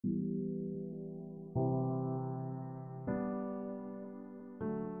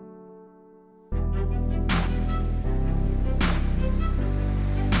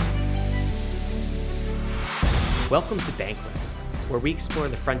Welcome to Bankless, where we explore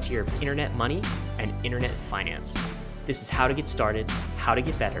the frontier of internet money and internet finance. This is how to get started, how to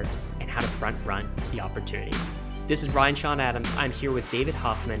get better, and how to front run the opportunity. This is Ryan Sean Adams. I'm here with David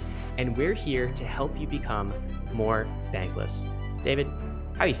Hoffman, and we're here to help you become more bankless. David,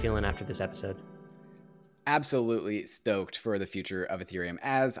 how are you feeling after this episode? Absolutely stoked for the future of Ethereum,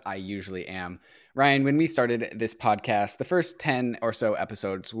 as I usually am. Ryan, when we started this podcast, the first 10 or so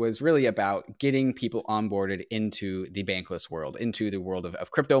episodes was really about getting people onboarded into the bankless world, into the world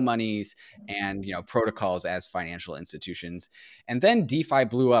of crypto monies and protocols as financial institutions. And then DeFi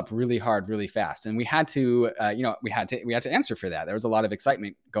blew up really hard, really fast, and we had to answer for that. There was a lot of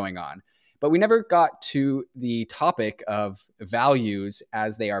excitement going on. But we never got to the topic of values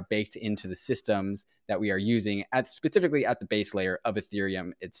as they are baked into the systems that we are using, specifically at the base layer of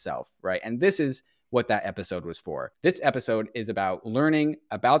Ethereum itself, right? And this is what that episode was for. This episode is about learning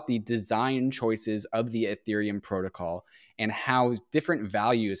about the design choices of the Ethereum protocol and how different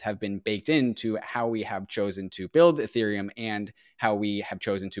values have been baked into how we have chosen to build Ethereum and how we have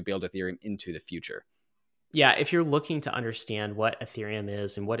chosen to build Ethereum into the future. Yeah, if you're looking to understand what Ethereum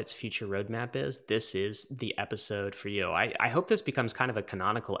is and what its future roadmap is, this is the episode for you. I hope this becomes kind of a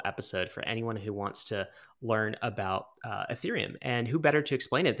canonical episode for anyone who wants to learn about Ethereum. And who better to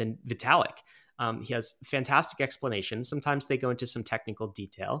explain it than Vitalik? He has fantastic explanations. Sometimes they go into some technical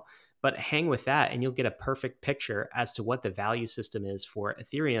detail, but hang with that and you'll get a perfect picture as to what the value system is for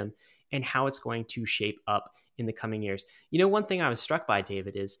Ethereum and how it's going to shape up in the coming years. One thing I was struck by,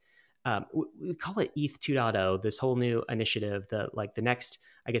 David, is we call it ETH 2.0, this whole new initiative, the next,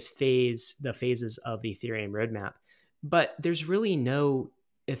 the phases of the Ethereum roadmap. But there's really no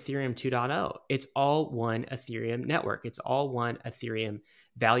Ethereum 2.0. It's all one Ethereum network. It's all one Ethereum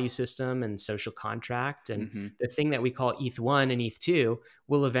value system and social contract. And the thing that we call ETH 1 and ETH 2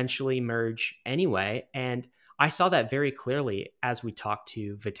 will eventually merge anyway. And I saw that very clearly as we talked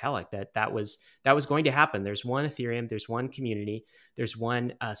to Vitalik, that was going to happen. There's one Ethereum, there's one community, there's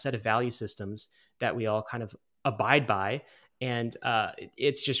one set of value systems that we all kind of abide by. And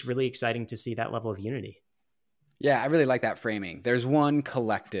it's just really exciting to see that level of unity. Yeah, I really like that framing. There's one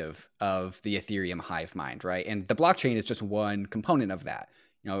collective of the Ethereum hive mind, right? And the blockchain is just one component of that.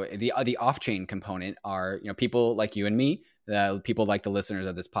 The off-chain component are, people like you and me, people like the listeners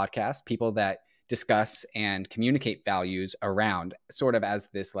of this podcast, people that discuss and communicate values around sort of as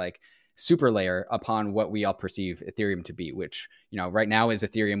this super layer upon what we all perceive Ethereum to be, which, right now is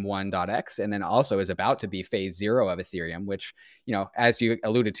Ethereum 1.x and then also is about to be phase 0 of Ethereum, which, as you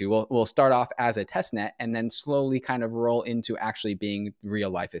alluded to, will start off as a test net and then slowly kind of roll into actually being real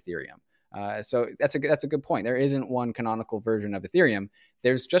life Ethereum. So that's a good point. There isn't one canonical version of Ethereum.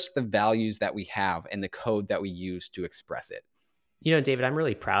 There's just the values that we have and the code that we use to express it. David, I'm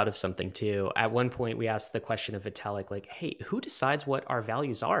really proud of something too. At one point, we asked the question of Vitalik, hey, who decides what our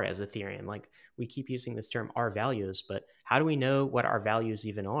values are as Ethereum? We keep using this term, our values, but how do we know what our values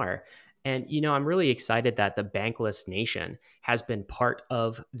even are? And, I'm really excited that the Bankless Nation has been part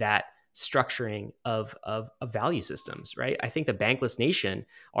of that structuring of value systems, right? I think the Bankless Nation,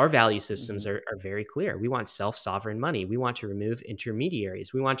 our value systems are very clear. We want self-sovereign money. We want to remove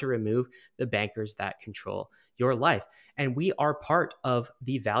intermediaries. We want to remove the bankers that control your life. And we are part of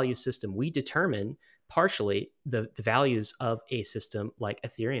the value system. We determine partially the values of a system like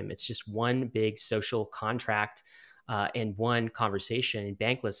Ethereum. It's just one big social contract and one conversation. And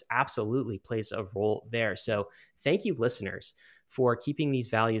Bankless absolutely plays a role there. So thank you, listeners, for keeping these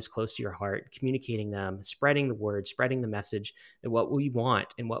values close to your heart, communicating them, spreading the word, spreading the message that what we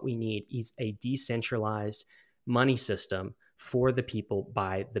want and what we need is a decentralized money system for the people,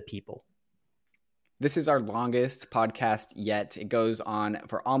 by the people. This is our longest podcast yet. It goes on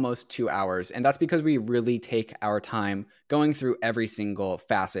for almost 2 hours, and that's because we really take our time going through every single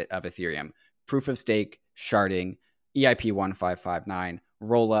facet of Ethereum. Proof of stake, sharding, EIP 1559,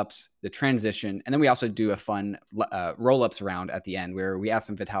 rollups, the transition, and then we also do a fun rollups round at the end where we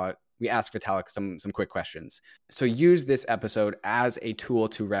ask Vitalik some quick questions. So use this episode as a tool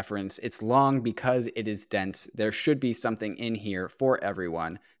to reference. It's long because it is dense. There should be something in here for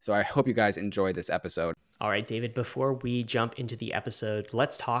everyone. So I hope you guys enjoy this episode. All right, David, before we jump into the episode,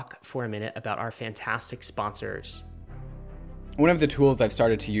 let's talk for a minute about our fantastic sponsors. One of the tools I've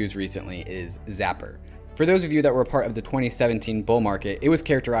started to use recently is ZAPPER. For those of you that were part of the 2017 bull market, it was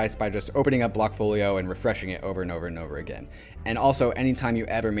characterized by just opening up Blockfolio and refreshing it over and over and over again. And also, anytime you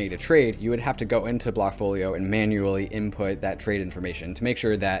ever made a trade, you would have to go into Blockfolio and manually input that trade information to make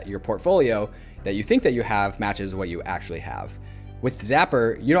sure that your portfolio that you think that you have matches what you actually have. With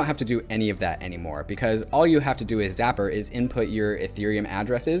ZAPPER, you don't have to do any of that anymore because all you have to do with ZAPPER is input your Ethereum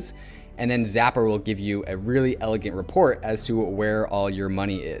addresses and then Zapper will give you a really elegant report as to where all your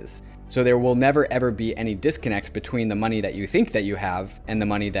money is. So there will never ever be any disconnect between the money that you think that you have and the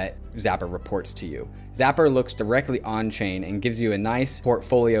money that Zapper reports to you. Zapper looks directly on chain and gives you a nice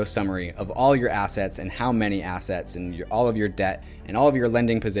portfolio summary of all your assets and how many assets and all of your debt and all of your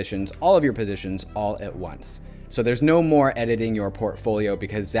lending positions, all of your positions all at once. So there's no more editing your portfolio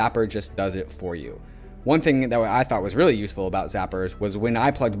because Zapper just does it for you. One thing that I thought was really useful about Zappers was when I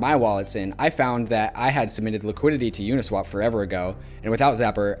plugged my wallets in, I found that I had submitted liquidity to Uniswap forever ago, and without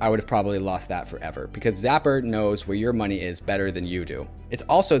Zapper, I would have probably lost that forever because Zapper knows where your money is better than you do. It's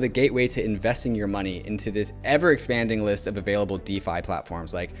also the gateway to investing your money into this ever-expanding list of available DeFi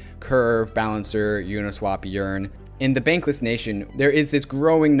platforms like Curve, Balancer, Uniswap, YEARN. In the Bankless Nation, there is this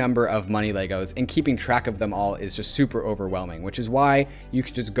growing number of money Legos, and keeping track of them all is just super overwhelming, which is why you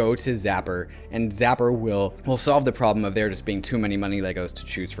could just go to Zapper, and Zapper will solve the problem of there just being too many money Legos to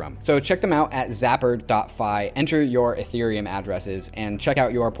choose from. So check them out at zapper.fi, enter your Ethereum addresses, and check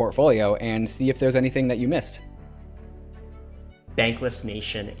out your portfolio and see if there's anything that you missed. Bankless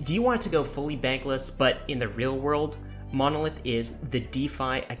Nation. Do you want to go fully bankless, but in the real world? Monolith is the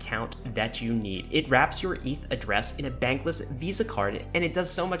DeFi account that you need. It wraps your ETH address in a bankless Visa card, and it does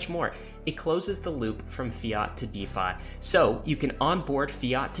so much more. It closes the loop from fiat to DeFi. So you can onboard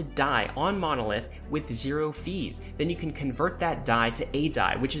fiat to DAI on Monolith with 0 fees. Then you can convert that DAI to a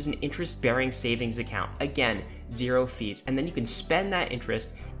DAI, which is an interest-bearing savings account. Again, 0 fees. And then you can spend that interest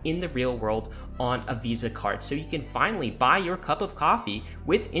in the real world on a Visa card. So you can finally buy your cup of coffee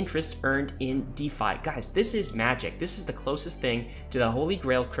with interest earned in DeFi. Guys, this is magic. This is the closest thing to the Holy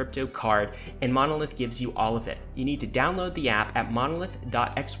Grail crypto card, and Monolith gives you all of it. You need to download the app at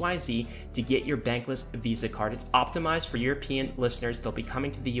monolith.xyz to get your bankless Visa card. It's optimized for European listeners. They'll be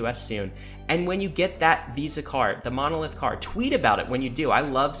coming to the US soon. And when you get that Visa card, the Monolith card, tweet about it when you do. I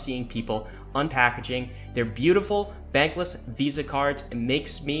love seeing people unpackaging their beautiful bankless Visa cards. It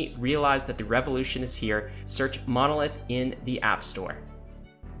makes me realize that the revolution is here. Search Monolith in the App Store.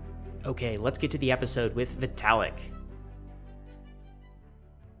 Okay, let's get to the episode with Vitalik.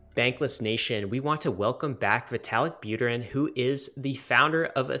 Bankless Nation, we want to welcome back Vitalik Buterin, who is the founder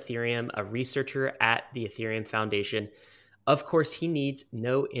of Ethereum, a researcher at the Ethereum Foundation. Of course, he needs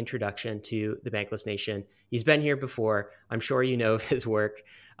no introduction to the Bankless Nation. He's been here before. I'm sure you know of his work.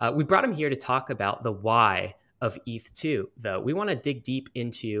 We brought him here to talk about the why of ETH2, though. We want to dig deep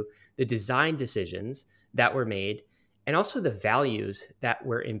into the design decisions that were made and also the values that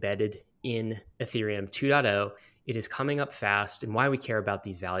were embedded in Ethereum 2.0. It is coming up fast and why we care about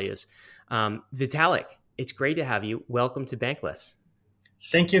these values. Vitalik, it's great to have you. Welcome to Bankless.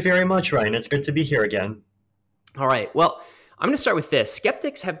 Thank you very much, Ryan. It's good to be here again. All right. Well, I'm going to start with this.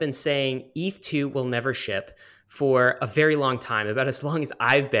 Skeptics have been saying ETH2 will never ship for a very long time, about as long as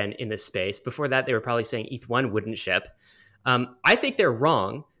I've been in this space. Before that, they were probably saying ETH1 wouldn't ship. I think they're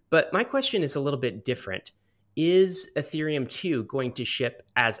wrong, but my question is a little bit different. Is Ethereum 2 going to ship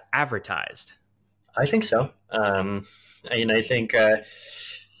as advertised? I think so. I think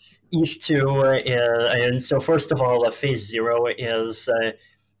ETH2 and so first of all, phase 0 is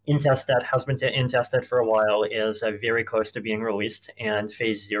in testnet, has been in testnet for a while, is very close to being released, and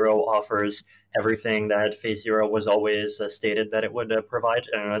phase 0 offers everything that phase 0 was always stated that it would provide.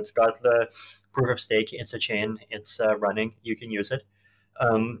 And it's got the proof of stake, it's a chain, it's running, you can use it.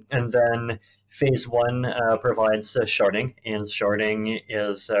 And then phase 1 provides sharding, and sharding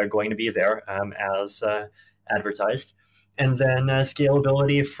is going to be there as advertised. And then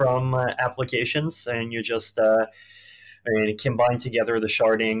scalability from applications, and you just combine together the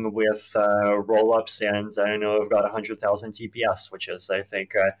sharding with rollups, and I know I've got 100,000 TPS, which is, I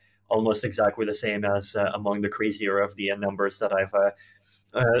think, almost exactly the same as among the crazier of the numbers that I've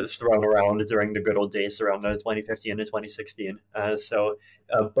thrown around during the good old days around 2015 to 2016. So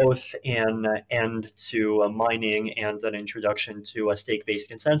both an end to mining and an introduction to a stake-based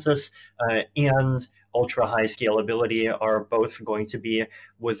consensus and ultra-high scalability are both going to be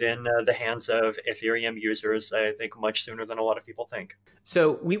within the hands of Ethereum users, I think, much sooner than a lot of people think.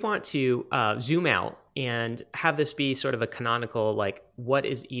 So we want to zoom out and have this be sort of a canonical, like, what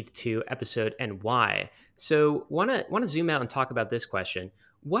is ETH2 episode and why? So want to zoom out and talk about this question.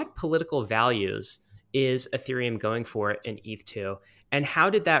 What political values is Ethereum going for in ETH2? And how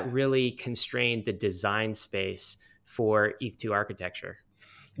did that really constrain the design space for ETH2 architecture?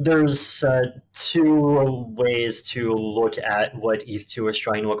 There's two ways to look at what ETH2 is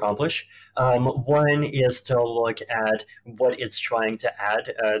trying to accomplish. One is to look at what it's trying to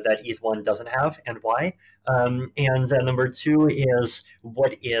add that ETH1 doesn't have and why. And number two is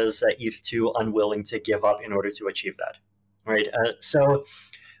what is ETH2 unwilling to give up in order to achieve that, right? So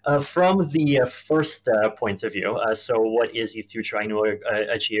From the first point of view, so what is ETH2 trying to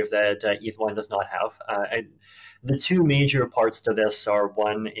achieve that ETH1 does not have? The two major parts to this are,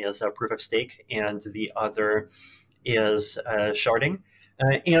 one is proof of stake, and the other is sharding.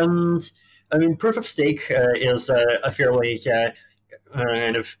 And I mean, proof of stake is a fairly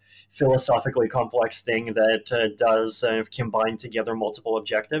kind of philosophically complex thing that does combine together multiple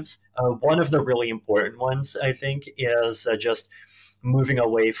objectives. One of the really important ones, I think, is just moving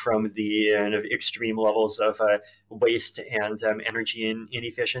away from the kind of extreme levels of waste and energy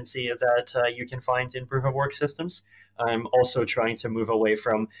inefficiency that you can find in proof of work systems. I'm also trying to move away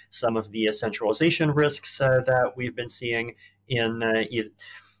from some of the centralization risks that we've been seeing in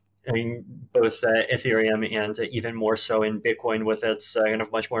both Ethereum and even more so in Bitcoin with its kind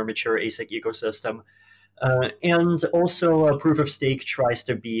of much more mature ASIC ecosystem. And also proof of stake tries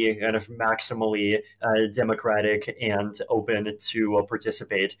to be kind of maximally democratic and open to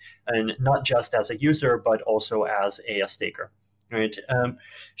participate, and not just as a user, but also as a staker. Right.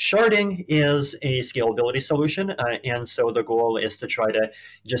 Sharding is a scalability solution, and so the goal is to try to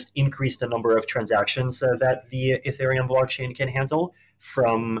just increase the number of transactions that the Ethereum blockchain can handle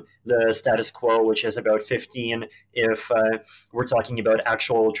from the status quo, which is about 15 if we're talking about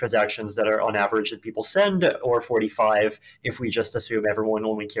actual transactions that are on average that people send, or 45 if we just assume everyone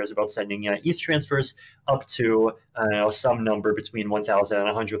only cares about sending ETH transfers, up to some number between 1,000 and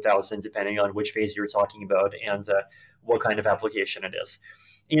 100,000, depending on which phase you're talking about and what kind of application it is.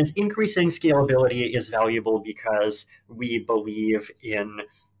 And increasing scalability is valuable because we believe in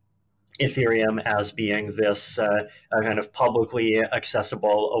Ethereum as being this kind of publicly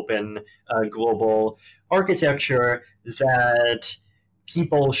accessible, open, global architecture that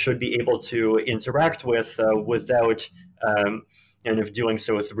people should be able to interact with without kind of doing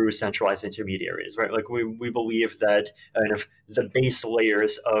so through centralized intermediaries, right? Like we believe that kind of the base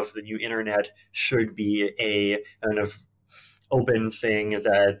layers of the new internet should be a kind of open thing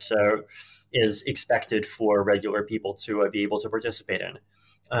that is expected for regular people to be able to participate in.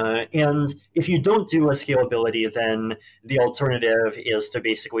 And if you don't do a scalability, then the alternative is to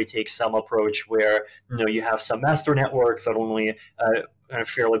basically take some approach where you have some master network that only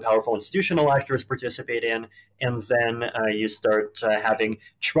fairly powerful institutional actors participate in, and then you start having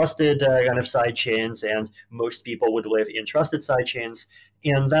trusted kind of side chains, and most people would live in trusted side chains,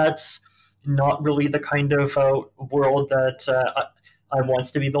 and that's not really the kind of world that I want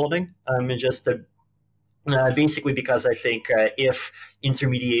to be building. Basically because I think if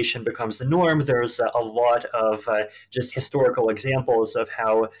intermediation becomes the norm, there's a lot of just historical examples of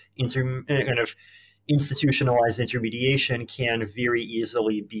how kind of institutionalized intermediation can very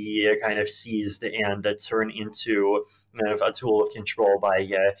easily be kind of seized and turn into kind of a tool of control by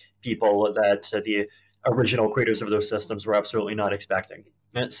people that the original creators of those systems were absolutely not expecting.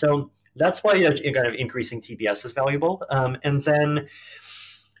 So that's why kind of increasing TPS is valuable. And then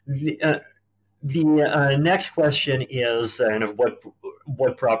the next question is kind of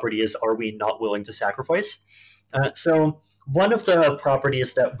what properties are we not willing to sacrifice? So one of the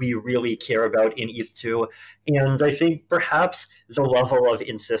properties that we really care about in ETH2, and I think perhaps the level of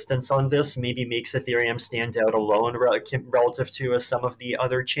insistence on this maybe makes Ethereum stand out alone relative to some of the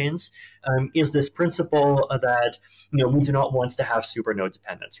other chains, is this principle that we do not want to have supernode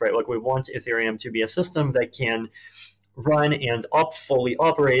dependence, right? Like we want Ethereum to be a system that can run and fully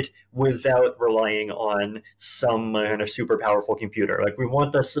operate without relying on some kind of super powerful computer. Like we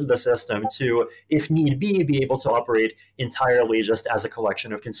want the system to, if need be able to operate entirely just as a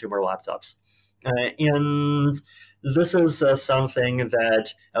collection of consumer laptops. And this is something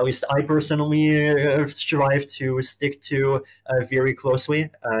that at least I personally strive to stick to very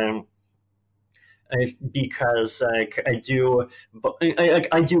closely. Because I do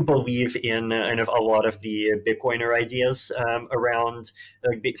believe in kind of a lot of the Bitcoiner ideas around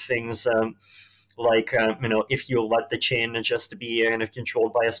big things like if you let the chain just be kind of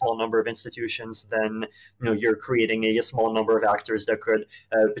controlled by a small number of institutions, then you're creating a small number of actors that could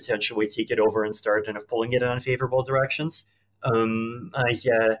potentially take it over and start kind of pulling it in unfavorable directions.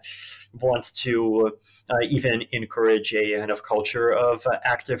 I want to even encourage a kind of culture of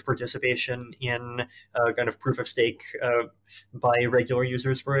active participation in kind of proof of stake by regular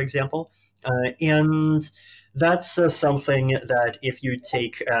users, for example. And that's something that if you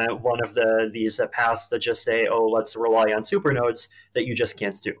take one of these paths that just say, oh, let's rely on supernodes, that you just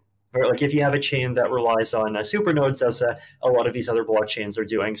can't do. Or like if you have a chain that relies on supernodes, as a lot of these other blockchains are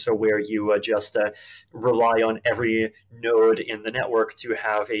doing, so where you just rely on every node in the network to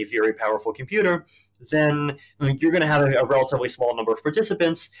have a very powerful computer, then you're going to have a relatively small number of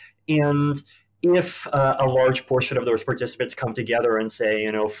participants. And if a large portion of those participants come together and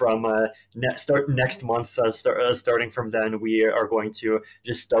say, from next month, starting from then, we are going to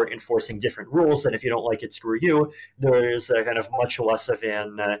just start enforcing different rules, and if you don't like it, screw you, there's a kind of much less of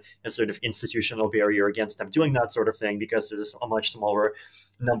a sort of institutional barrier against them doing that sort of thing, because there's a much smaller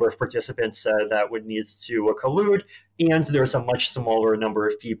number of participants that would need to collude, and there's a much smaller number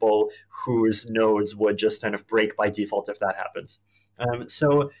of people whose nodes would just kind of break by default if that happens.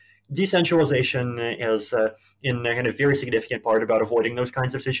 So decentralization is in a kind of very significant part about avoiding those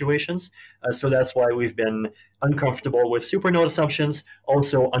kinds of situations. So that's why we've been uncomfortable with supernode assumptions,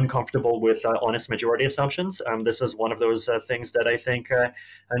 also uncomfortable with honest majority assumptions. This is one of those things that I think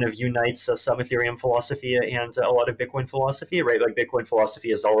kind of unites some Ethereum philosophy and a lot of Bitcoin philosophy, right? Like Bitcoin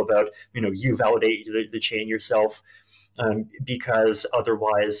philosophy is all about, you validate the chain yourself, because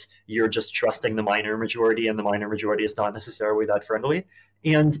otherwise you're just trusting the minor majority, and the minor majority is not necessarily that friendly.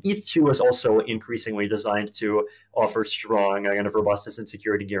 And ETH2 is also increasingly designed to offer strong kind of robustness and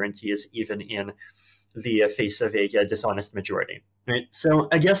security guarantees, even in the face of a dishonest majority. Right? So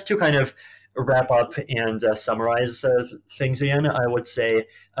I guess to kind of wrap up and summarize things again, I would say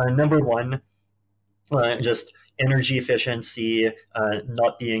number one, just energy efficiency,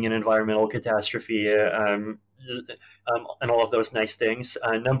 not being an environmental catastrophe, and all of those nice things.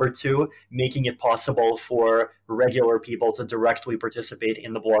 Number two, making it possible for regular people to directly participate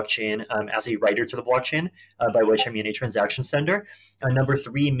in the blockchain as a writer to the blockchain, by which I mean a transaction sender. Number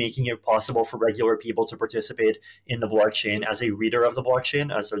three, making it possible for regular people to participate in the blockchain as a reader of the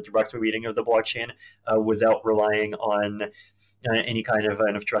blockchain, so direct reading of the blockchain without relying on any kind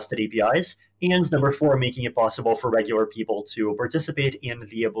of trusted APIs. And number four, making it possible for regular people to participate in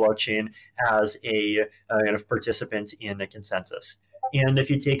the blockchain as a kind of participant in a consensus. And if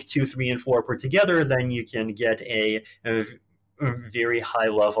you take 2, 3, and 4 put together, then you can get a very high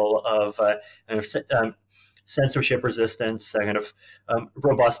level of censorship resistance, kind of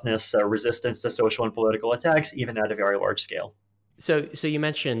robustness, resistance to social and political attacks, even at a very large scale. So you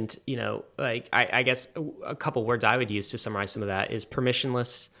mentioned, like I guess a couple words I would use to summarize some of that is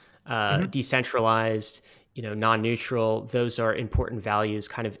permissionless, decentralized, non-neutral. Those are important values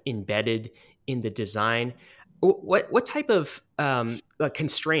kind of embedded in the design. What type of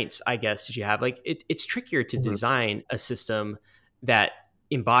constraints, I guess, did you have? Like it's trickier to design a system that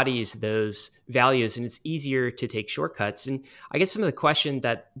embodies those values, and it's easier to take shortcuts. And I guess some of the question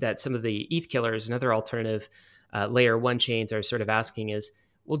that some of the ETH killers and other alternative layer one chains are sort of asking is,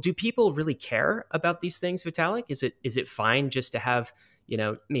 well, do people really care about these things, Vitalik? Is it fine just to have,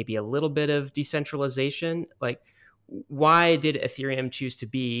 maybe a little bit of decentralization? Like, why did Ethereum choose to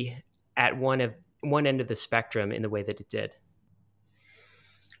be at one end of the spectrum in the way that it did?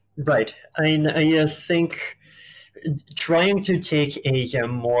 Right. I think trying to take a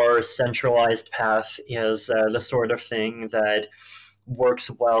more centralized path is the sort of thing that works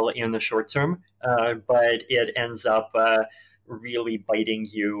well in the short term, but it ends up really biting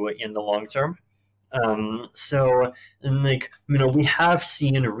you in the long term. So, we have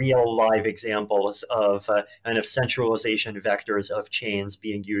seen real live examples of kind of centralization vectors of chains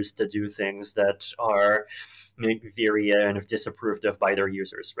being used to do things that are very kind of disapproved of by their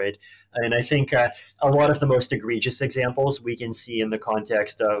users, right? And I think a lot of the most egregious examples we can see in the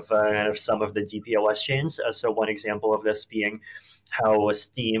context of kind of some of the DPoS chains. So one example of this being how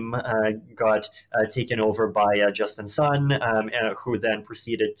Steam got taken over by Justin Sun, who then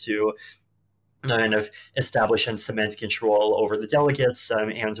proceeded to kind of establish and cement control over the delegates.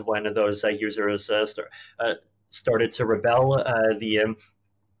 And when those users started to rebel,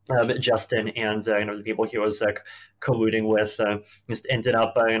 Justin and the people he was colluding with just ended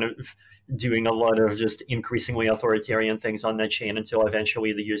up doing a lot of just increasingly authoritarian things on that chain until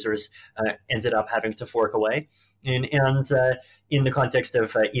eventually the users ended up having to fork away. And in the context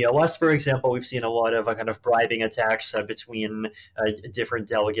of EOS, for example, we've seen a lot of kind of bribing attacks between different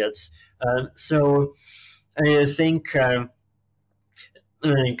delegates. So I think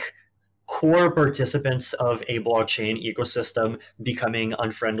core participants of a blockchain ecosystem becoming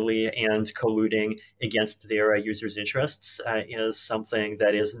unfriendly and colluding against their users' interests is something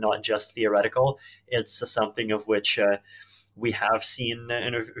that is not just theoretical. It's something of which we have seen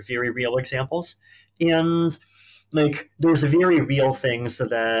very real examples. And there's very real things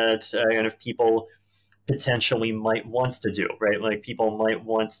that kind of people potentially might want to do, right? Like people might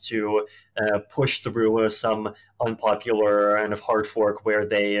want to push through some unpopular kind of hard fork where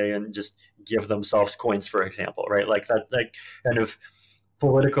they just give themselves coins, for example, right? Like that, like kind of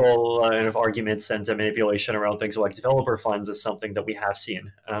political kind of arguments and manipulation around things like developer funds is something that we have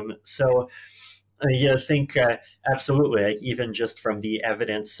seen. So Yeah, I think absolutely. Like, even just from the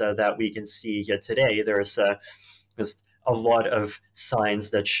evidence that we can see here today, there's just a lot of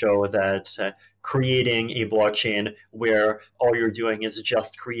signs that show that creating a blockchain where all you're doing is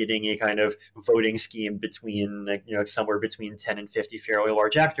just creating a kind of voting scheme between, somewhere between 10 and 50 fairly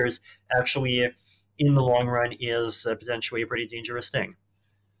large actors, actually, in the long run, is potentially a pretty dangerous thing.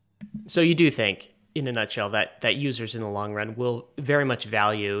 So you do think, in a nutshell, that users in the long run will very much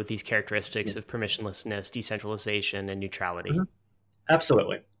value these characteristics of permissionlessness, decentralization, and neutrality. Mm-hmm.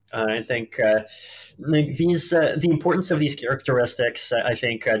 Absolutely. I think the importance of these characteristics, I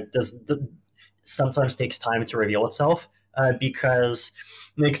think, sometimes takes time to reveal itself, because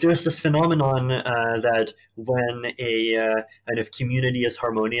there's this phenomenon that when a kind of community is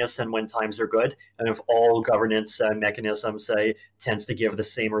harmonious and when times are good, and if all governance mechanisms tends to give the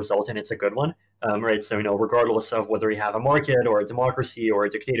same result and it's a good one, right? So, regardless of whether you have a market or a democracy or a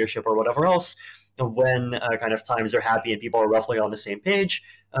dictatorship or whatever else, when kind of times are happy and people are roughly on the same page,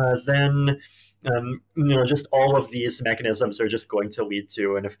 then just all of these mechanisms are just going to lead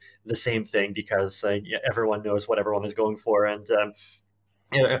to the same thing, because everyone knows what everyone is going for, and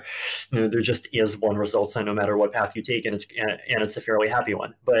there just is one result, so no matter what path you take, and it's a fairly happy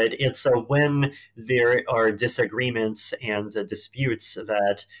one. But it's when there are disagreements and disputes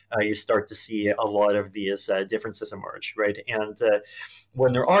that you start to see a lot of these differences emerge, right? And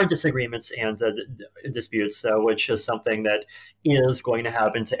when there are disagreements and disputes, which is something that is going to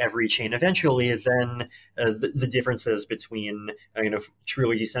happen to every chain eventually, then the differences between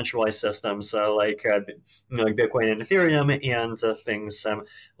truly decentralized systems like Bitcoin and Ethereum and things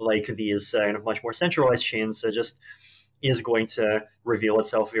like these much more centralized chains just is going to reveal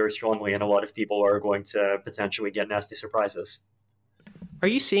itself very strongly, and a lot of people are going to potentially get nasty surprises. Are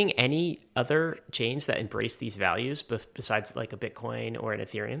you seeing any other chains that embrace these values besides like a Bitcoin or an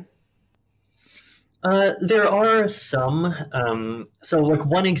Ethereum? There are some. So, like,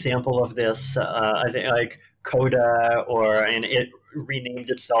 one example of this, I think, like Coda, and it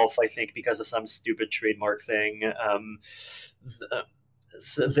renamed itself, I think, because of some stupid trademark thing.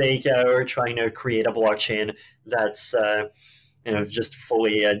 So they are trying to create a blockchain that's just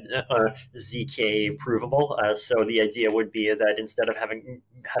fully ZK provable. So the idea would be that instead of having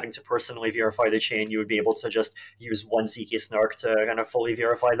to personally verify the chain, you would be able to just use one ZK snark to kind of fully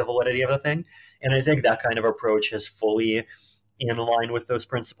verify the validity of the thing. And I think that kind of approach is fully in line with those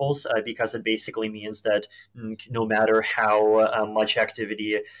principles, because it basically means that no matter how much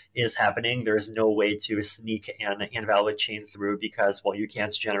activity is happening, there's no way to sneak an invalid chain through, because, well, you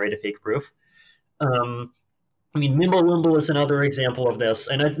can't generate a fake proof. Mimblewimble is another example of this,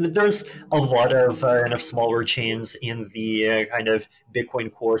 and there's a lot of smaller chains in the kind of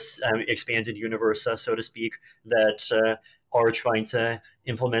Bitcoin Core expanded universe, so to speak, that are trying to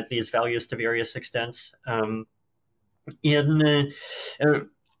implement these values to various extents. And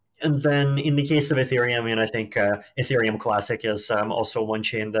then in the case of Ethereum, I think Ethereum Classic is also one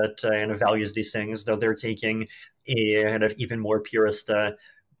chain that values these things, though they're taking a kind of even more purist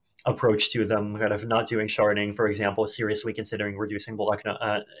approach to them, kind of not doing sharding, for example, seriously considering reducing block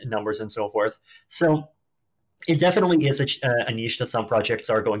numbers and so forth. So it definitely is a niche that some projects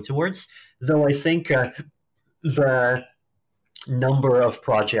are going towards, though I think the number of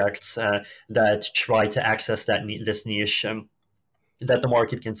projects that try to access this niche that the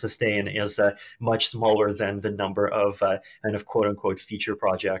market can sustain is much smaller than the number of kind of quote-unquote feature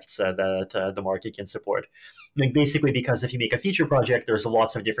projects that the market can support. Basically, because if you make a feature project, there's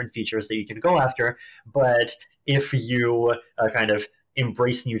lots of different features that you can go after, but if you kind of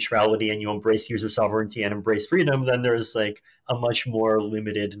embrace neutrality and you embrace user sovereignty and embrace freedom, then there's like a much more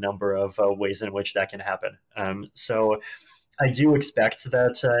limited number of ways in which that can happen. So I do expect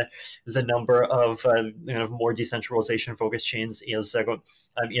that the number of more decentralization-focused chains is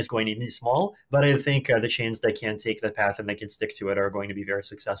going to be small, but I think the chains that can take that path and that can stick to it are going to be very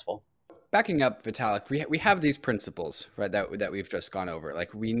successful. Backing up, Vitalik, we have these principles, right, that we've just gone over.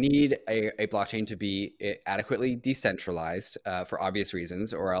 Like, we need a blockchain to be adequately decentralized for obvious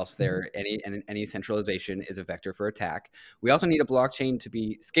reasons, or else any centralization is a vector for attack. We also need a blockchain to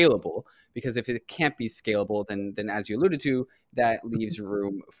be scalable, because if it can't be scalable, then as you alluded to, that leaves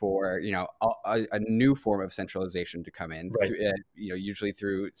room for a new form of centralization to come in, right. Usually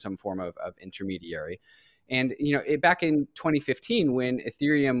through some form of intermediary. And back in 2015, when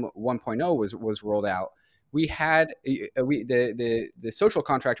Ethereum 1.0 was rolled out, we had the social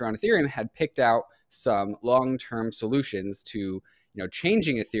contract around Ethereum had picked out some long-term solutions to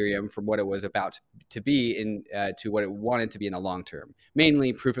changing Ethereum from what it was about to be to what it wanted to be in the long term,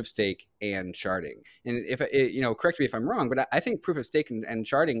 mainly proof of stake and sharding. And if correct me if I'm wrong, but I think proof of stake and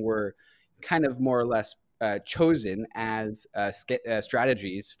sharding were kind of more or less chosen as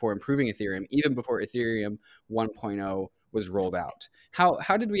strategies for improving Ethereum even before Ethereum 1.0 was rolled out.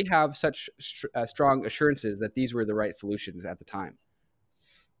 How did we have such strong assurances that these were the right solutions at the time?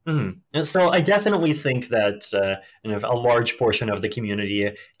 And so I definitely think that a large portion of the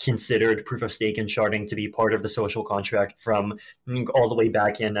community considered proof of stake and sharding to be part of the social contract from all the way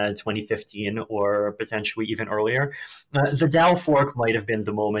back in 2015 or potentially even earlier. The DAO fork might have been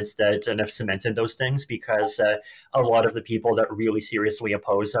the moment that have cemented those things, because a lot of the people that really seriously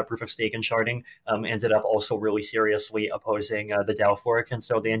oppose proof of stake and sharding ended up also really seriously opposing the DAO fork, and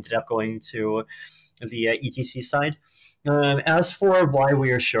so they ended up going to the ETC side. As for why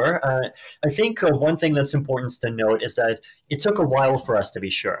we are sure, I think one thing that's important to note is that it took a while for us to be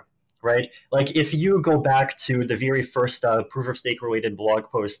sure, right? Like, if you go back to the very first proof of stake related blog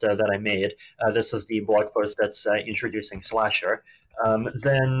post that I made, this is the blog post that's introducing Slasher.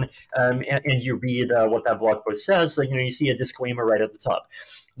 And you read what that blog post says, you see a disclaimer right at the top.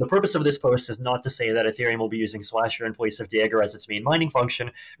 The purpose of this post is not to say that Ethereum will be using Slasher in place of Dagger as its main mining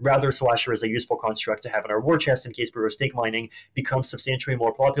function. Rather, Slasher is a useful construct to have in our war chest in case proof of stake mining becomes substantially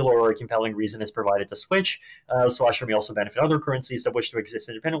more popular or a compelling reason is provided to switch. Slasher may also benefit other currencies that wish to exist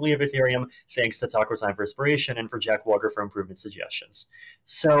independently of Ethereum, thanks to Taco Time for inspiration and for Jack Walker for improvement suggestions.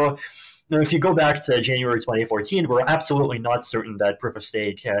 So, if you go back to January 2014, we're absolutely not certain that proof of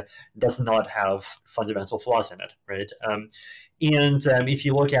stake does not have fundamental flaws in it, right? If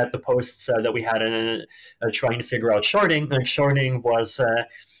you look at the posts that we had in trying to figure out sharding, sharding was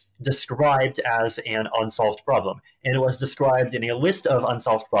described as an unsolved problem. And it was described in a list of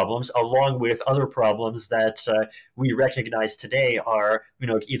unsolved problems, along with other problems that we recognize today are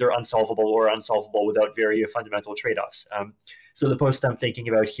either unsolvable or unsolvable without very fundamental trade-offs. So the post I'm thinking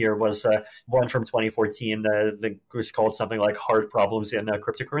about here was one from 2014 that was called something like Hard Problems in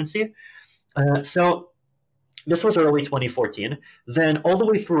Cryptocurrency. So this was early 2014. Then all the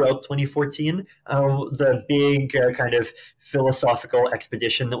way throughout 2014, the big kind of philosophical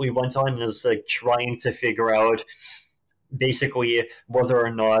expedition that we went on is trying to figure out basically whether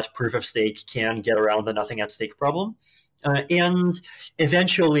or not proof of stake can get around the nothing at stake problem. And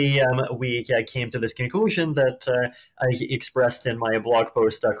eventually we came to this conclusion that I expressed in my blog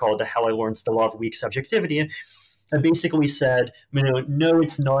post called How I Learned to Love Weak Subjectivity. I basically said, no,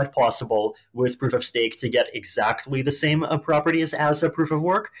 it's not possible with proof of stake to get exactly the same properties as a proof of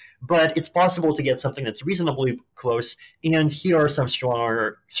work, but it's possible to get something that's reasonably close, and here are some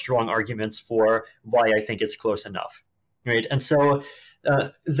strong arguments for why I think it's close enough, right? And so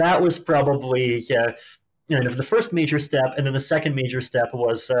that was probably the first major step, and then the second major step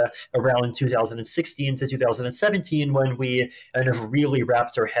was around 2016 to 2017, when we kind of really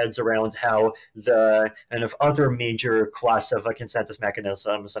wrapped our heads around how the kind of other major class of consensus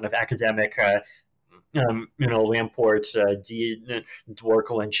mechanisms and of academic Lamport,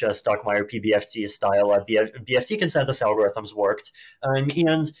 Dwork-Lynch, Stockmeyer, PBFT style BFT consensus algorithms worked,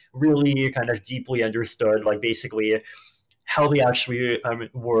 and really kind of deeply understood, basically how they actually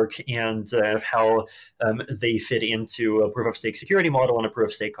work and how they fit into a proof-of-stake security model in a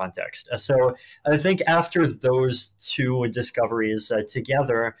proof-of-stake context. So I think after those two discoveries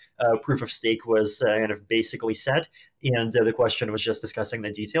together, proof-of-stake was kind of basically set, and the question was just discussing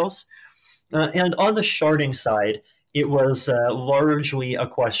the details. And on the sharding side, it was largely a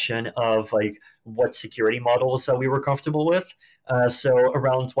question of what security models we were comfortable with. So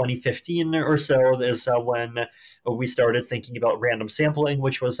around 2015 or so is when we started thinking about random sampling,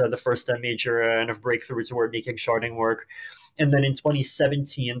 which was the first major kind of breakthrough toward making sharding work. And then in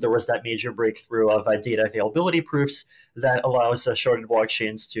 2017, there was that major breakthrough of data availability proofs that allows sharded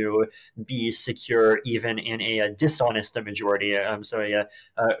blockchains to be secure even in a dishonest majority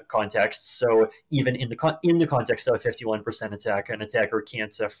context. So even in the context of a 51% attack, an attacker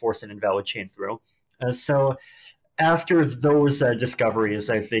can't force an invalid chain through. So after those discoveries,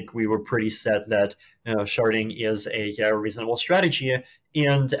 I think we were pretty set that sharding is a reasonable strategy.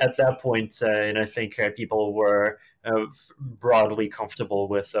 And at that point, and I think people were broadly comfortable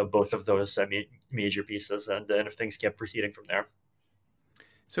with both of those major pieces, and then if things kept proceeding from there.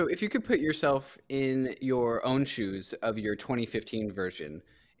 So if you could put yourself in your own shoes of your 2015 version,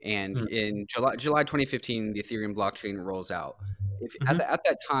 and in July 2015, the Ethereum blockchain rolls out. At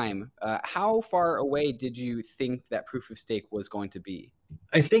that time, how far away did you think that proof of stake was going to be?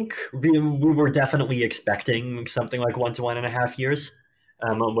 I think we were definitely expecting something like 1 to 1.5 years,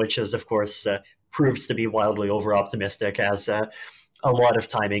 which is, of course, proves to be wildly over-optimistic, as a lot of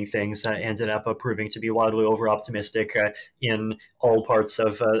timing things ended up proving to be wildly over-optimistic in all parts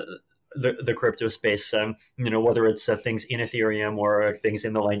of the crypto space. Whether it's things in Ethereum or things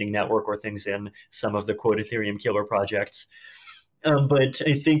in the Lightning Network or things in some of the quote Ethereum killer projects. But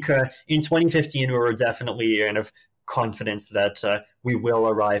I think in 2015 we were definitely kind of confident that we will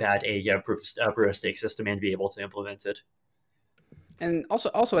arrive at a proof of stake system and be able to implement it. And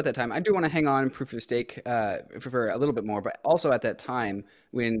also at that time, I do want to hang on proof of stake for a little bit more, but also at that time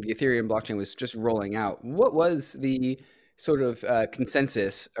when the Ethereum blockchain was just rolling out, what was the sort of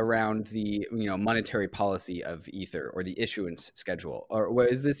consensus around the monetary policy of Ether or the issuance schedule? Or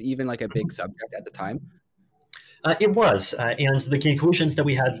was this even like a big subject at the time? It was, and the conclusions that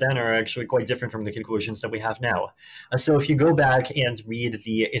we had then are actually quite different from the conclusions that we have now. So if you go back and read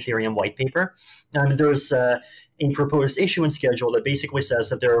the Ethereum white paper, there's a proposed issuance schedule that basically says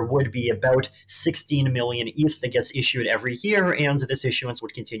that there would be about 16 million ETH that gets issued every year, and this issuance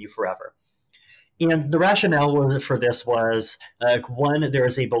would continue forever. And the rationale for this was, one, there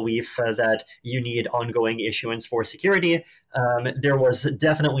is a belief that you need ongoing issuance for security. There was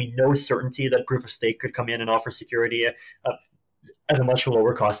definitely no certainty that proof of stake could come in and offer security at a much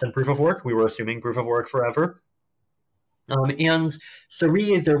lower cost than proof of work. We were assuming proof of work forever. And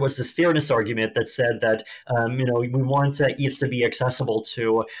three, there was this fairness argument that said that we want ETH to be accessible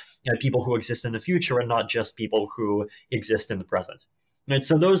to people who exist in the future and not just people who exist in the present. Right,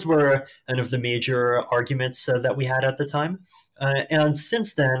 so those were kind of the major arguments that we had at the time. And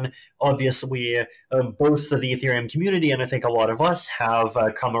since then, obviously, both the Ethereum community and I think a lot of us have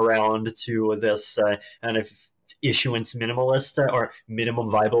come around to this kind of issuance minimalist or minimum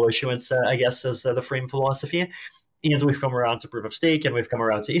viable issuance, I guess, as the frame philosophy. And we've come around to proof of stake and we've come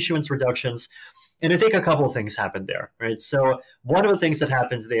around to issuance reductions. And I think a couple of things happened there, right? So one of the things that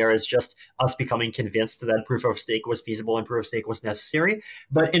happened there is just us becoming convinced that proof of stake was feasible and proof of stake was necessary.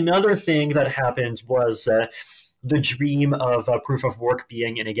 But another thing that happened was the dream of proof of work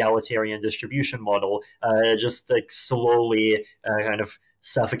being an egalitarian distribution model just like slowly kind of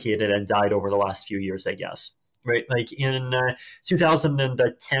suffocated and died over the last few years, I guess. Right, like in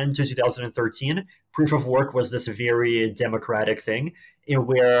 2010 to 2013, proof of work was this very democratic thing,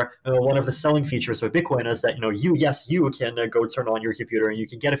 where one of the selling features of Bitcoin is that you can go turn on your computer and you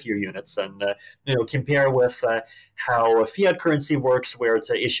can get a few units, and compare with how fiat currency works, where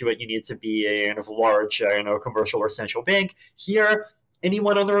to issue it you need to be a kind of large commercial or central bank. Here,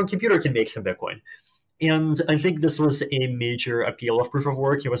 anyone on their own computer can make some Bitcoin. And I think this was a major appeal of proof of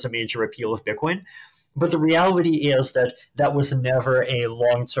work. It was a major appeal of Bitcoin. But the reality is that that was never a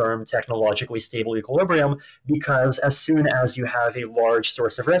long-term technologically stable equilibrium, because as soon as you have a large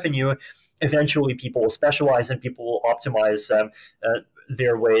source of revenue, eventually people will specialize and people will optimize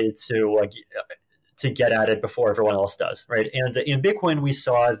their way to get at it before everyone else does, right? And in Bitcoin, we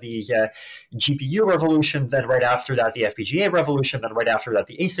saw the GPU revolution, then right after that, the FPGA revolution, then right after that,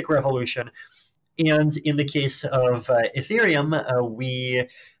 the ASIC revolution. And in the case of Ethereum, we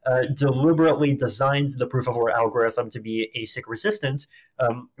deliberately designed the proof of work algorithm to be ASIC resistant,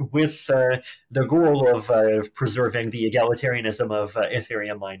 with the goal of preserving the egalitarianism of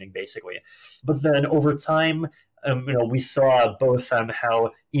Ethereum mining, basically. But then over time, we saw both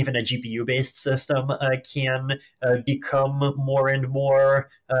how even a GPU-based system can become more and more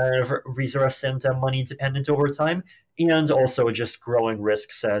resource and money dependent over time, and also just growing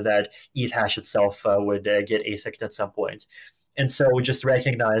risks that ETH hash itself would get ASIC'd at some point. And so we just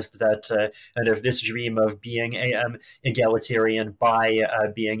recognized that kind of this dream of being egalitarian by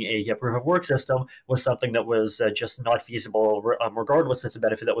being a proof of work system was something that was just not feasible, regardless. It's a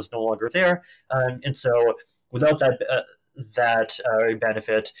benefit that was no longer there. And so without that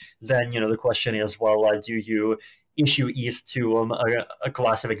benefit, then the question is, well, do you issue ETH to a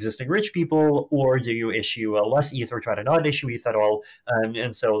class of existing rich people, or do you issue less ETH or try to not issue ETH at all?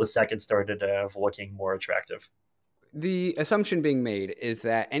 And so the second started looking more attractive. The assumption being made is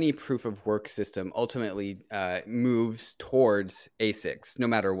that any proof of work system ultimately moves towards ASICs, no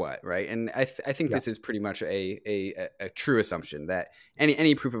matter what, right? And I think this is pretty much a true assumption, that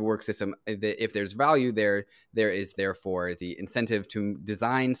any proof of work system, if there's value there is therefore the incentive to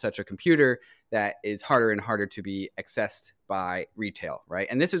design such a computer that is harder and harder to be accessed by retail, right?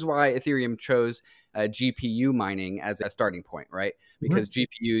 And this is why Ethereum chose GPU mining as a starting point, right? Because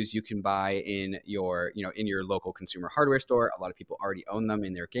GPUs you can buy in your local consumer hardware store. A lot of people already own them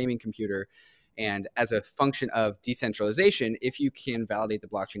in their gaming computer. And as a function of decentralization, if you can validate the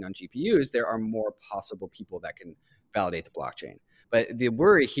blockchain on GPUs, there are more possible people that can validate the blockchain. But the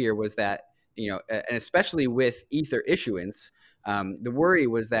worry here was that, and especially with Ether issuance, the worry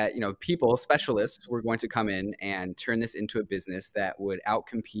was that specialists were going to come in and turn this into a business that would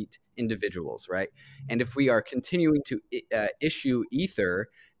outcompete individuals, right? And if we are continuing to issue Ether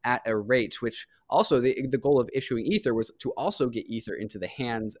at a rate, which also the goal of issuing Ether was to also get Ether into the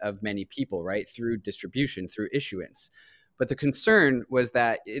hands of many people, right? Through distribution, through issuance. But the concern was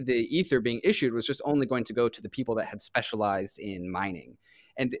that the Ether being issued was just only going to go to the people that had specialized in mining.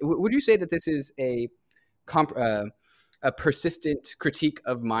 And would you say that this is a persistent critique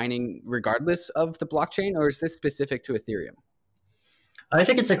of mining regardless of the blockchain, or is this specific to Ethereum? I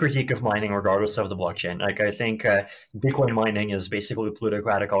think it's a critique of mining regardless of the blockchain. Like, I think Bitcoin mining is basically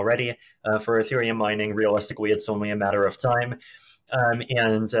plutocratic already. For Ethereum mining, realistically, it's only a matter of time.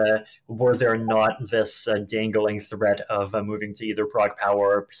 And were there not this dangling threat of moving to either prog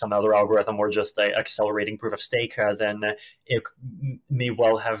power or some other algorithm, or just accelerating proof of stake, then it may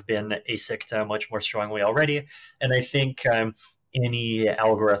well have been ASIC'd much more strongly already. And I think any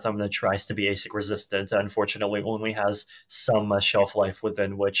algorithm that tries to be ASIC resistant, unfortunately, only has some shelf life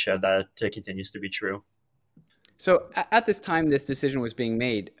within which that continues to be true. So at this time this decision was being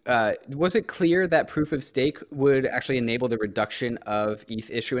made, was it clear that proof of stake would actually enable the reduction of ETH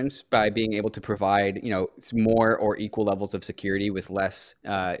issuance by being able to provide, more or equal levels of security with less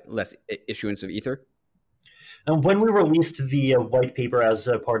issuance of Ether? When we released the white paper as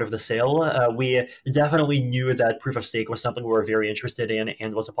a part of the sale, we definitely knew that proof of stake was something we were very interested in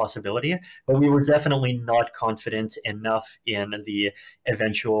and was a possibility, but we were definitely not confident enough in the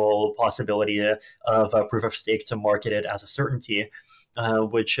eventual possibility of proof of stake to market it as a certainty.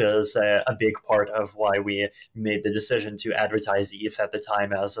 Which is a big part of why we made the decision to advertise ETH at the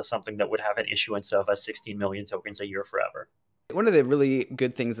time as something that would have an issuance of 16 million tokens a year forever. One of the really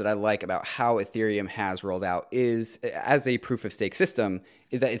good things that I like about how Ethereum has rolled out is, as a proof of stake system,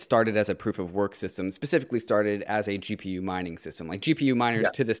 is that it started as a proof of work system, specifically started as a GPU mining system. Like GPU miners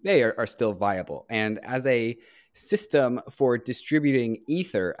to this day are still viable. And as a system for distributing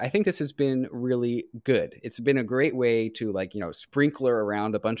Ether, I think this has been really good. It's been a great way to sprinkler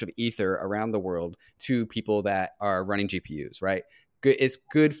around a bunch of Ether around the world to people that are running GPUs, right? It's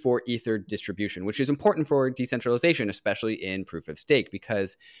good for Ether distribution, which is important for decentralization, especially in proof of stake,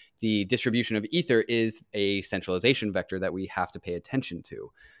 because the distribution of Ether is a centralization vector that we have to pay attention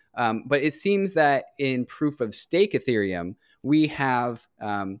to. But it seems that in proof of stake Ethereum, we have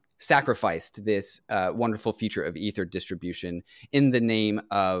sacrificed this wonderful feature of Ether distribution in the name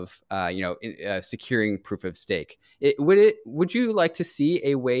of securing proof of stake. Would you like to see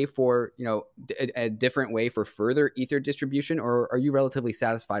a way for a different way for further Ether distribution, or are you relatively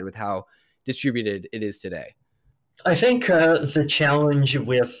satisfied with how distributed it is today? I think the challenge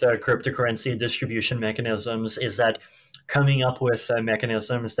with cryptocurrency distribution mechanisms is that coming up with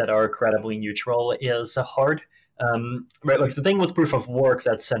mechanisms that are credibly neutral is hard. Right, like the thing with proof of work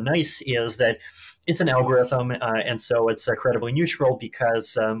that's nice is that it's an algorithm, and so it's credibly neutral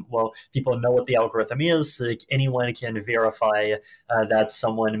because, people know what the algorithm is. Like, anyone can verify that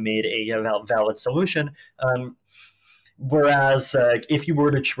someone made a valid solution. Whereas if you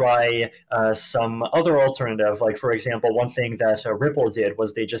were to try some other alternative, like, for example, one thing that Ripple did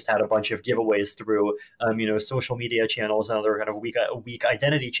was they just had a bunch of giveaways through, social media channels and other kind of weak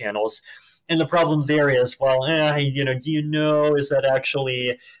identity channels. And the problem there is, do you know, is that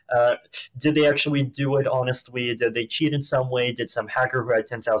actually, did they actually do it honestly? Did they cheat in some way? Did some hacker who had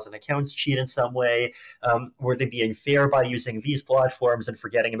 10,000 accounts cheat in some way? Were they being fair by using these platforms and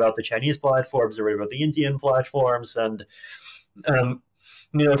forgetting about the Chinese platforms or about the Indian platforms? And,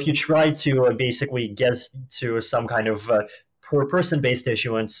 if you try to basically get to some kind of per person-based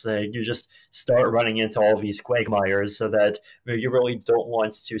issuance, you just start running into all these quagmires, so that you really don't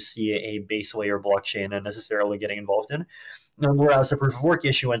want to see a base layer blockchain necessarily getting involved in. Whereas a proof of work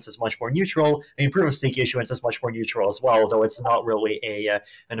issuance is much more neutral. I mean, proof of stake issuance is much more neutral as well, though it's not really a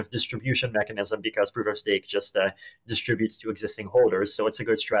kind of distribution mechanism, because proof of stake just distributes to existing holders. So it's a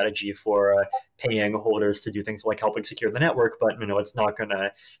good strategy for paying holders to do things like helping secure the network, but it's not going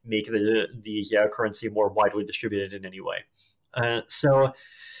to make the currency more widely distributed in any way. So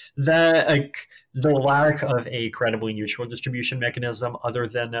the lack of a credibly neutral distribution mechanism other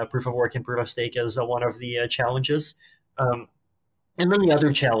than proof of work and proof of stake is one of the challenges. And then the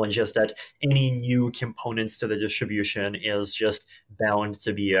other challenge is that any new components to the distribution is just bound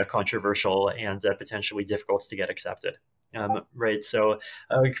to be controversial and potentially difficult to get accepted. Right. So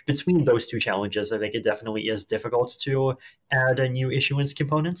between those two challenges, I think it definitely is difficult to add new issuance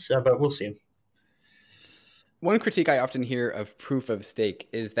components, but we'll see. One critique I often hear of proof of stake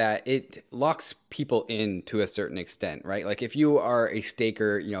is that it locks people in to a certain extent, right? Like if you are a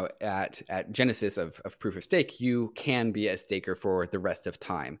staker, at genesis of proof of stake, you can be a staker for the rest of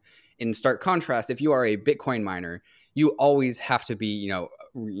time. In stark contrast, if you are a Bitcoin miner, you always have to be,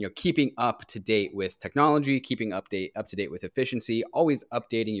 keeping up to date with technology, keeping up to date with efficiency, always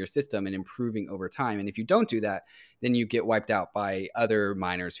updating your system and improving over time. And if you don't do that, then you get wiped out by other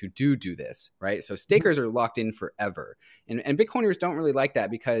miners who do this, right? So stakers are locked in forever, and Bitcoiners don't really like that,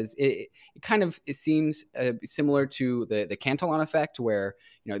 because it seems similar to the Cantillon effect, where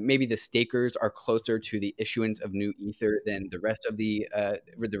maybe the stakers are closer to the issuance of new ether than the rest of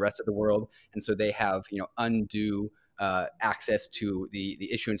the world, and so they have undue access to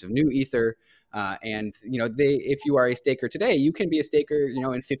the issuance of new ether. And if you are a staker today, you can be a staker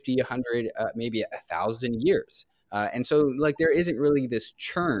in 50, 100, maybe 1,000 years. And so there isn't really this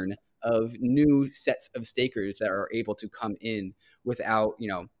churn of new sets of stakers that are able to come in without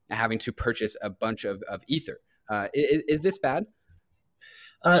having to purchase a bunch of ether. Is this bad?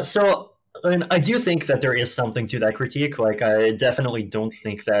 So I do think that there is something to that critique. I definitely don't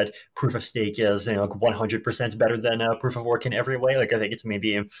think that proof of stake is 100% better than proof of work in every way. I think it's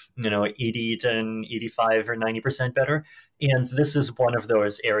maybe 80 to 85 or 90% better. And this is one of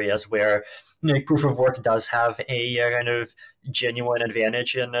those areas where proof of work does have a kind of genuine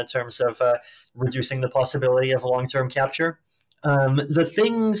advantage in terms of reducing the possibility of long-term capture. The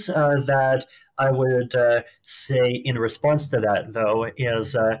things that I would say in response to that, though,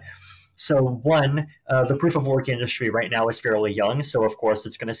 is so one, the proof of work industry right now is fairly young, so of course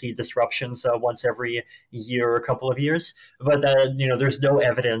it's going to see disruptions once every year or a couple of years. But there's no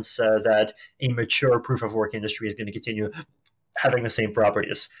evidence that a mature proof of work industry is going to continue having the same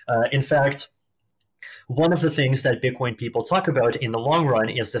properties. In fact, one of the things that Bitcoin people talk about in the long run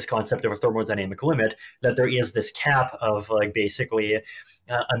is this concept of a thermodynamic limit, that there is this cap of basically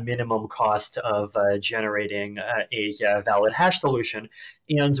a minimum cost of generating a valid hash solution.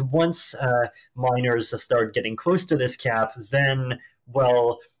 And once miners start getting close to this cap, then,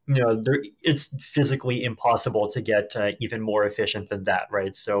 it's physically impossible to get even more efficient than that,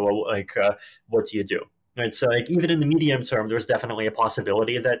 right? So, what do you do? Right, so even in the medium term, there's definitely a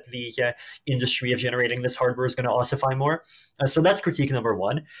possibility that the industry of generating this hardware is going to ossify more. So that's critique number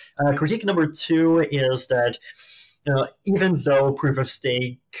one. Critique number two is that even though proof of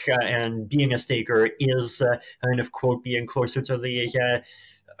stake and being a staker is kind of, quote, being closer to the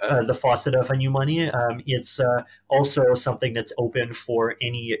faucet of a new money, it's also something that's open for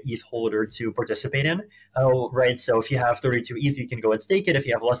any ETH holder to participate in, right? So if you have 32 ETH, you can go and stake it. If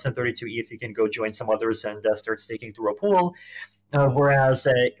you have less than 32 ETH, you can go join some others and start staking through a pool. Whereas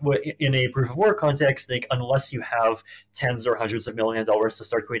in a proof of work context, unless you have tens or hundreds of $millions to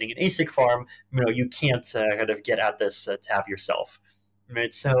start creating an ASIC farm, you can't kind of get at this tab yourself,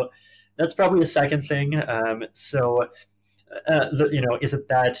 right? So that's probably the second thing. Is it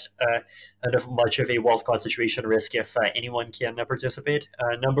that kind of much of a wealth concentration risk if anyone can participate?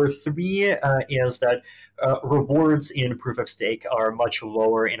 Number three is that rewards in proof of stake are much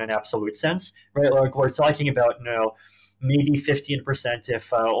lower in an absolute sense, right? We're talking about maybe 15%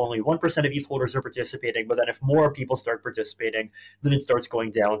 if only 1% of ETH holders are participating, but then if more people start participating, then it starts going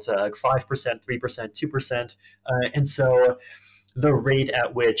down to 5%, 3%, 2%. And so the rate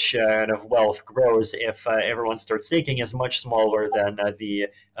at which kind of wealth grows if everyone starts staking is much smaller than the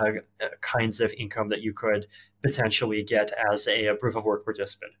kinds of income that you could potentially get as a proof of work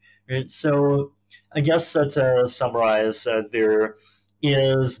participant. Right? So I guess to summarize, there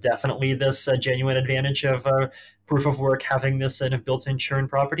is definitely this genuine advantage of proof of work having this kind of built-in churn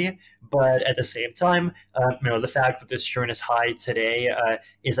property, but at the same time, the fact that this churn is high today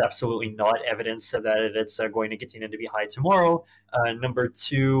is absolutely not evidence that it's going to continue to be high tomorrow. Number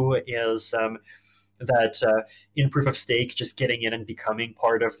two is that in proof of stake, just getting in and becoming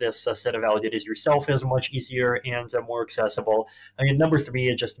part of this set of validators yourself is much easier and more accessible. Number three,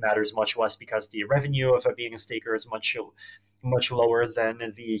 it just matters much less because the revenue of being a staker is much lower than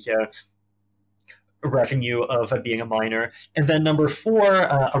the revenue of being a miner. And then number four,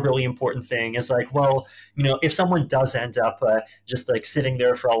 a really important thing is if someone does end up just sitting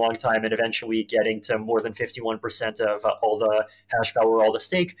there for a long time and eventually getting to more than 51% of all the hash power, all the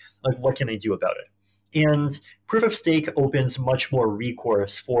stake, what can they do about it? And proof of stake opens much more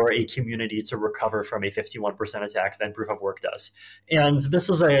recourse for a community to recover from a 51% attack than proof of work does. And this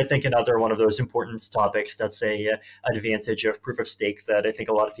is, I think, another one of those important topics that's a advantage of proof of stake that I think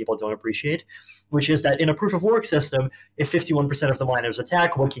a lot of people don't appreciate, which is that in a proof of work system, if 51% of the miners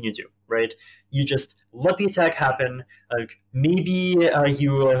attack, what can you do, right? You just let the attack happen. Maybe you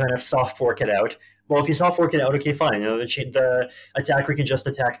kind of soft fork it out. Well, if you soft fork it out, okay, fine. The attacker can just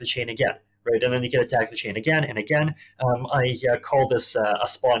attack the chain again, right? And then they can attack the chain again and again. I call this a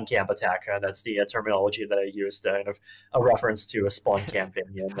spawn camp attack. That's the terminology that I used, kind of a reference to a spawn camping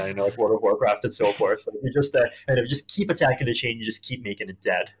in like World of Warcraft and so forth. So you just kind of just keep attacking the chain, you just keep making it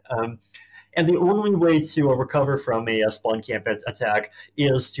dead. And the only way to recover from a spawn camp attack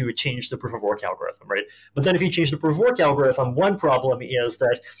is to change the proof of work algorithm, right? But then if you change the proof of work algorithm, one problem is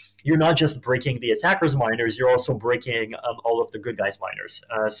that you're not just breaking the attacker's miners, you're also breaking all of the good guys' miners.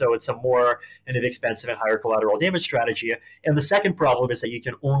 So it's a more kind of expensive and higher collateral damage strategy. And the second problem is that you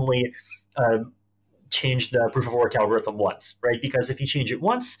can only change the proof of work algorithm once, right? Because if you change it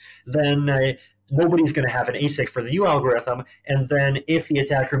once, then nobody's going to have an ASIC for the new algorithm. And then if the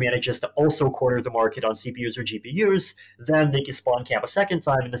attacker manages to also corner the market on CPUs or GPUs, then they can spawn camp a second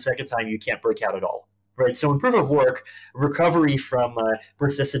time, and the second time you can't break out at all. Right, so in proof of work, recovery from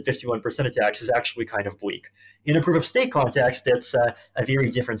persistent 51% attacks is actually kind of bleak. In a proof of stake context, it's a very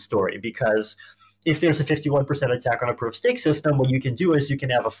different story, because if there's a 51% attack on a proof of stake system, what you can do is you can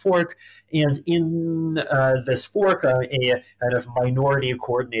have a fork, and in this fork, a kind of minority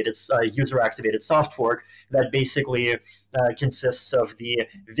coordinated user-activated soft fork that basically consists of the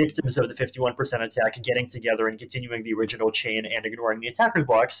victims of the 51% attack getting together and continuing the original chain and ignoring the attacker's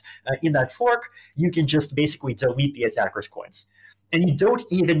blocks. In that fork, you can just basically delete the attacker's coins. And you don't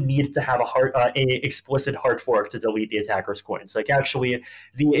even need to have a explicit hard fork to delete the attacker's coins. Like, actually,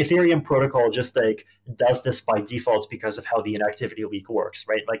 the Ethereum protocol just like does this by default because of how the inactivity leak works,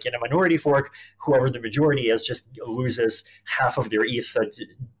 right? Like in a minority fork, whoever the majority is just loses half of their ETH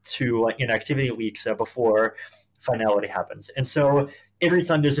to inactivity leaks before finality happens. And so every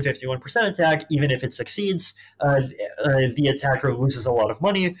time there's a 51% attack, even if it succeeds, the attacker loses a lot of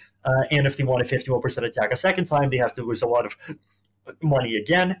money. And if they want a 51% attack a second time, they have to lose a lot of money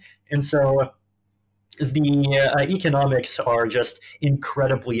again. And so the economics are just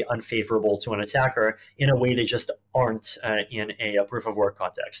incredibly unfavorable to an attacker in a way they just aren't in a proof of work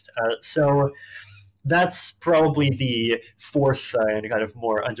context. So that's probably the fourth and kind of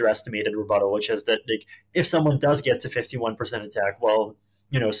more underestimated rebuttal, which is that like, if someone does get to 51% attack, well,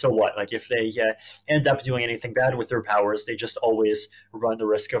 so what? Like if they end up doing anything bad with their powers, they just always run the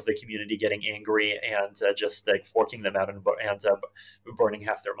risk of the community getting angry and just like forking them out and burning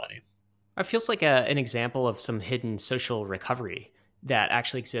half their money. It feels like an example of some hidden social recovery that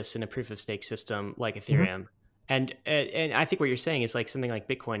actually exists in a proof of stake system like Ethereum. Mm-hmm. And I think what you're saying is like something like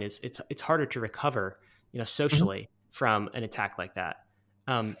Bitcoin is it's harder to recover, socially from an attack like that.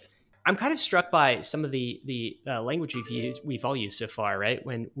 I'm kind of struck by some of the language we've all used so far, right?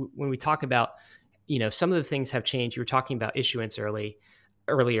 When we talk about, some of the things have changed. You were talking about issuance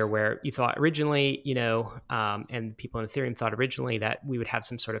earlier, where you thought originally, and people in Ethereum thought originally that we would have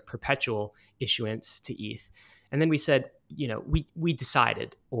some sort of perpetual issuance to ETH, and then we said, we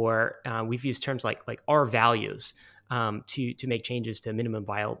decided, or we've used terms like our values to make changes to minimum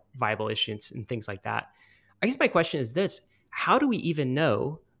viable issuance and things like that. I guess my question is this: how do we even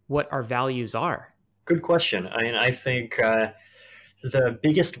know what our values are? Good question. I think the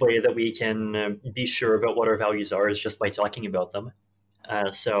biggest way that we can be sure about what our values are is just by talking about them.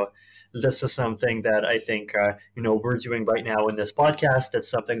 So this is something that I think we're doing right now in this podcast. It's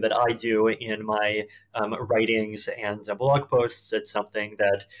something that I do in my writings and blog posts. It's something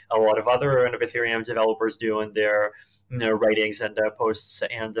that a lot of other Ethereum developers do in their writings and posts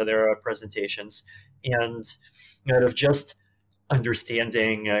and their presentations. And just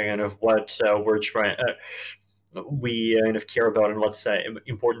understanding what we're trying, we care about and what's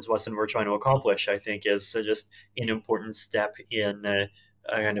important to us and we're trying to accomplish, I think is just an important step in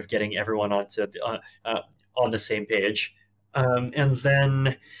getting everyone onto on the same page. And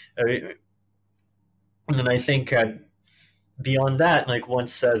then I think beyond that, like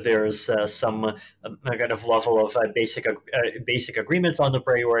once there's some kind of level of basic agreements on the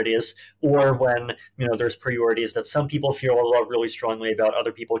priorities, or when there's priorities that some people feel really strongly about,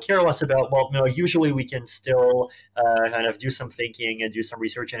 other people care less about, well, usually we can still do some thinking and do some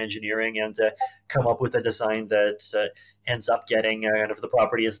research and engineering and come up with a design that ends up getting the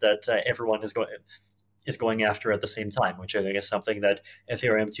properties that everyone is going after at the same time, which I think is something that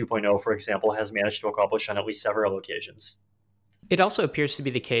Ethereum 2.0, for example, has managed to accomplish on at least several occasions. It also appears to be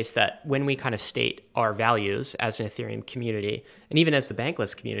the case that when we kind of state our values as an Ethereum community, and even as the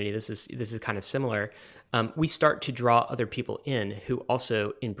Bankless community, this is kind of similar, we start to draw other people in who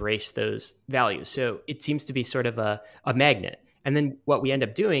also embrace those values. So it seems to be sort of a magnet. And then what we end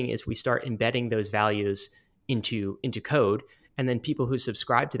up doing is we start embedding those values into code, and then people who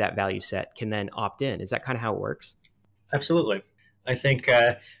subscribe to that value set can then opt in. Is that kind of how it works? Absolutely. I think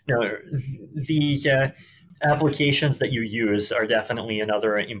applications that you use are definitely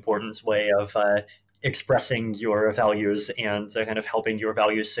another important way of expressing your values and kind of helping your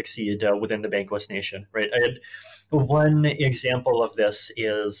values succeed within the Bankless nation, right? One example of this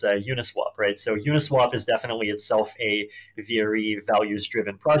is Uniswap, right? So Uniswap is definitely itself a very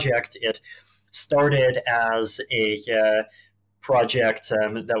values-driven project. It started as a project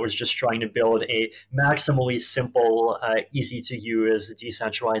that was just trying to build a maximally simple, easy to use,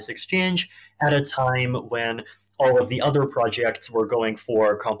 decentralized exchange at a time when all of the other projects were going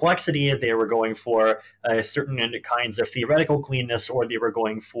for complexity, they were going for certain kinds of theoretical cleanness, or they were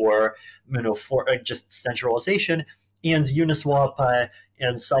going for, for just centralization. And Uniswap,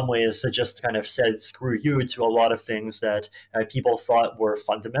 in some ways, just kind of said screw you to a lot of things that people thought were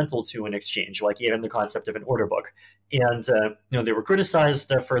fundamental to an exchange, like even the concept of an order book. And they were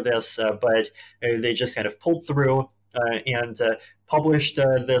criticized for this, but they just kind of pulled through and published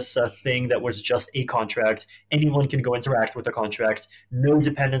this thing that was just a contract. Anyone can go interact with the contract. No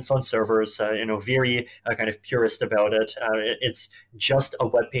dependence on servers. Very kind of purist about it. It's just a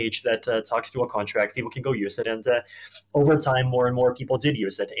web page that talks to a contract. People can go use it, and over time, more and more people did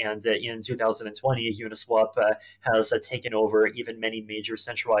use it. And in 2020, Uniswap has taken over even many major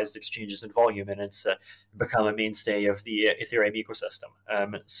centralized exchanges in volume, and it's become a mainstay of the Ethereum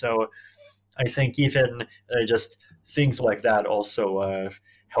ecosystem. So I think even just things like that also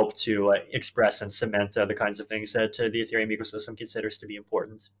help to express and cement the kinds of things that the Ethereum ecosystem considers to be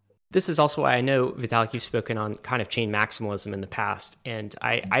important. This is also why I know, Vitalik, you've spoken on kind of chain maximalism in the past, and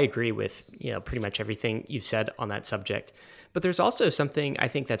I agree with pretty much everything you've said on that subject. But there's also something I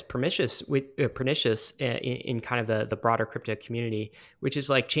think that's pernicious in kind of the broader crypto community, which is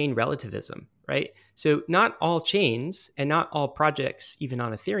like chain relativism, right? So not all chains and not all projects, even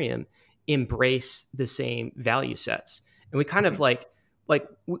on Ethereum, embrace the same value sets, and we kind of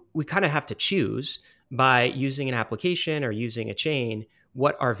we kind of have to choose by using an application or using a chain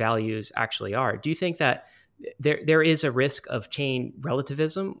what our values actually are. Do you think that there is a risk of chain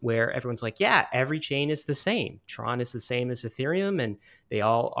relativism where everyone's like, yeah, every chain is the same, Tron is the same as Ethereum, and they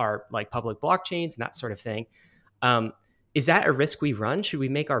all are like public blockchains and that sort of thing? Is that a risk we run? Should we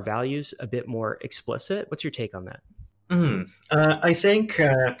make our values a bit more explicit? What's your take on that? I think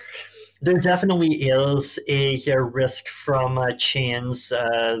there definitely is a risk from chains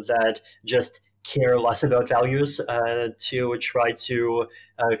that just care less about values to try to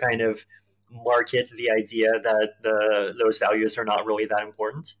kind of market the idea that those values are not really that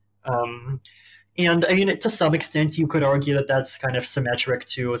important. And I mean, to some extent, you could argue that that's kind of symmetric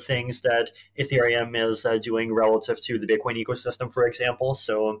to things that Ethereum is doing relative to the Bitcoin ecosystem, for example.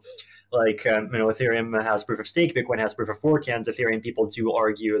 So like, Ethereum has proof of stake, Bitcoin has proof of work, and Ethereum people do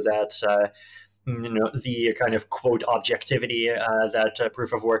argue that the kind of quote objectivity that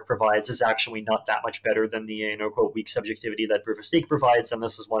proof of work provides is actually not that much better than the quote weak subjectivity that proof of stake provides. And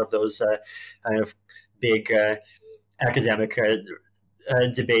this is one of those kind of big academic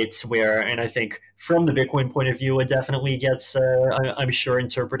debates where, and I think from the Bitcoin point of view, it definitely gets, I'm sure,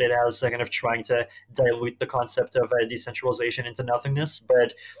 interpreted as kind of trying to dilute the concept of decentralization into nothingness.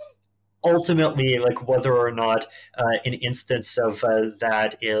 But ultimately, like whether or not an instance of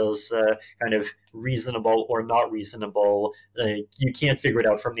that is kind of reasonable or not reasonable, you can't figure it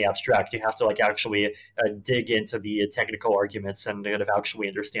out from the abstract. You have to like actually dig into the technical arguments and kind of actually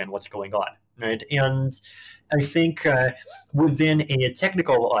understand what's going on, right? And I think within a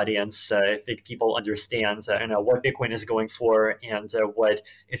technical audience, I think people understand what Bitcoin is going for and what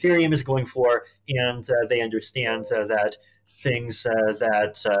Ethereum is going for, and they understand that things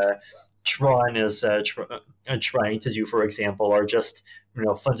that Tron is trying to do, for example, are just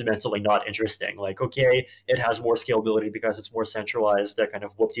fundamentally not interesting. Like, okay, it has more scalability because it's more centralized, that kind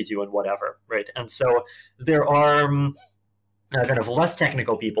of whoop-de-doo and whatever, right? And so there are kind of less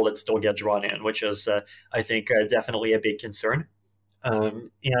technical people that still get drawn in, which is, I think, definitely a big concern.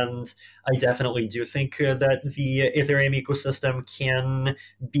 And I definitely do think that the Ethereum ecosystem can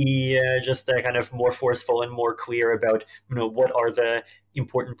be just kind of more forceful and more clear about what are the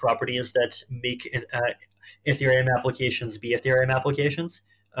important properties that make Ethereum applications be Ethereum applications.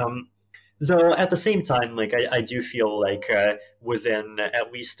 Though at the same time, like I do feel like within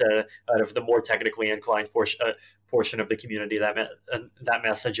at least out of the more technically inclined portion of the community, that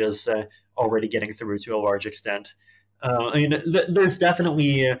message is already getting through to a large extent. I mean, there's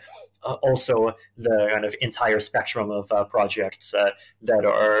definitely also the kind of entire spectrum of projects that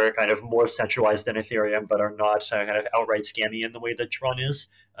are kind of more centralized than Ethereum, but are not kind of outright scammy in the way that Tron is.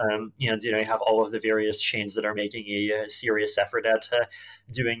 And you have all of the various chains that are making a serious effort at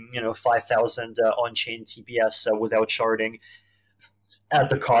doing 5,000 on-chain TPS without sharding. at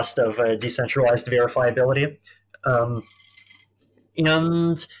the cost of decentralized verifiability.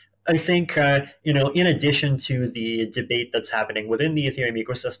 And I think, in addition to the debate that's happening within the Ethereum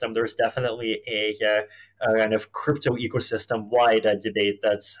ecosystem, there's definitely a kind of crypto ecosystem-wide debate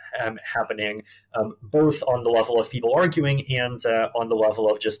that's happening, both on the level of people arguing and on the level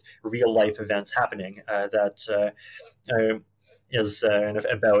of just real-life events happening that is kind of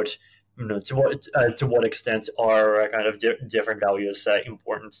about to what extent are kind of different values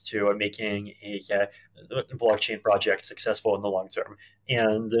important to making a blockchain project successful in the long term.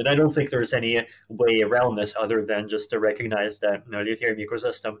 And I don't think there's any way around this other than just to recognize that the Ethereum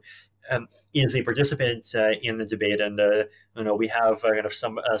ecosystem is a participant in the debate, and we have kind of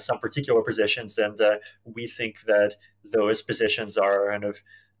some particular positions, and we think that those positions are kind of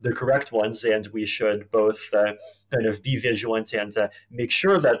the correct ones, and we should both kind of be vigilant and make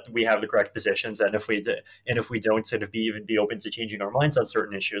sure that we have the correct positions, and if we don't, sort of be open to changing our minds on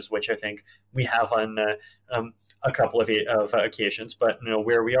certain issues, which I think we have on a couple of occasions. But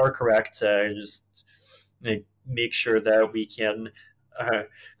where we are correct, just make sure that we can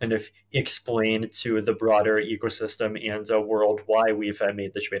kind of explain to the broader ecosystem and world why we've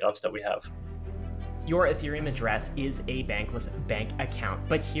made the trade-offs that we have. Your Ethereum address is a bankless bank account,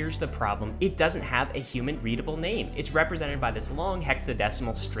 but here's the problem. It doesn't have a human readable name. It's represented by this long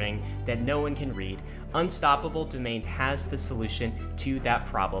hexadecimal string that no one can read. Unstoppable Domains has the solution to that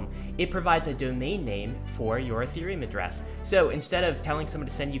problem. It provides a domain name for your Ethereum address. So instead of telling someone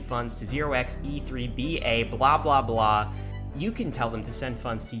to send you funds to 0xe3ba blah blah blah, you can tell them to send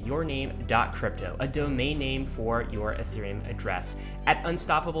funds to yourname.crypto, a domain name for your Ethereum address. At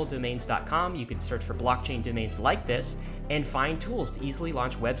unstoppabledomains.com, you can search for blockchain domains like this and find tools to easily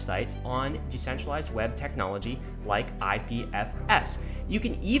launch websites on decentralized web technology like IPFS. You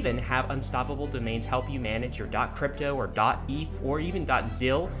can even have Unstoppable Domains help you manage your .crypto or .eth or even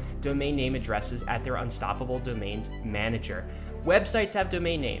 .zil domain name addresses at their Unstoppable Domains manager. Websites have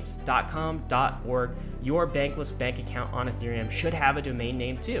domain names. .com, .org. Your bankless bank account on Ethereum should have a domain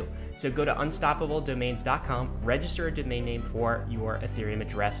name too. So go to unstoppabledomains.com, register a domain name for your Ethereum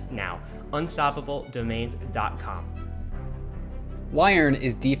address now. Unstoppabledomains.com. YEARN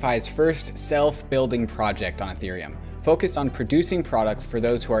is DeFi's first self-building project on Ethereum, focused on producing products for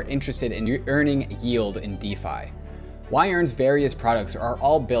those who are interested in earning yield in DeFi. YEARN's various products are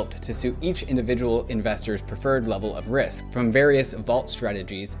all built to suit each individual investor's preferred level of risk, from various vault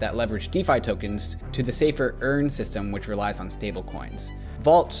strategies that leverage DeFi tokens to the safer EARN system, which relies on stablecoins.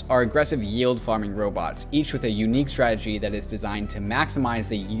 Vaults are aggressive yield farming robots, each with a unique strategy that is designed to maximize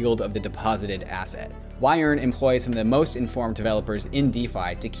the yield of the deposited asset. YEARN employs some of the most informed developers in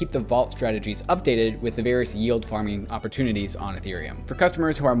DeFi to keep the vault strategies updated with the various yield farming opportunities on Ethereum. For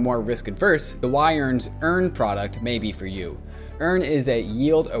customers who are more risk adverse, the YEARN's EARN product may be for you. EARN is a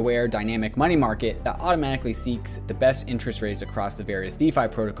yield-aware dynamic money market that automatically seeks the best interest rates across the various DeFi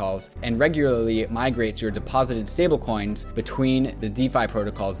protocols and regularly migrates your deposited stablecoins between the DeFi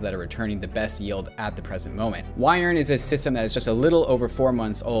protocols that are returning the best yield at the present moment. YEARN is a system that is just a little over 4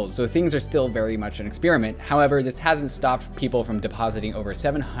 months old, so things are still very much an experiment. However, this hasn't stopped people from depositing over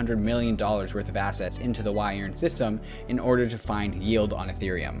 $700 million worth of assets into the YEARN system in order to find yield on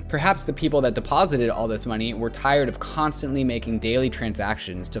Ethereum. Perhaps the people that deposited all this money were tired of constantly making daily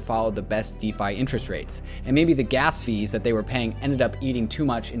transactions to follow the best DeFi interest rates, and maybe the gas fees that they were paying ended up eating too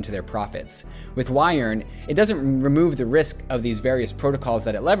much into their profits. With YEARN, it doesn't remove the risk of these various protocols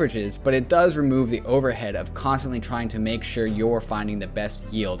that it leverages, but it does remove the overhead of constantly trying to make sure you're finding the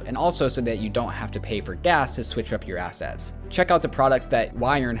best yield, and also so that you don't have to pay for gas to switch up your assets. Check out the products that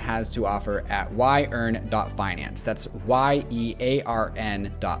YEARN has to offer at yearn.finance. That's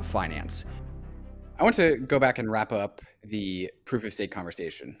YEARN.finance. I want to go back and wrap up the proof of stake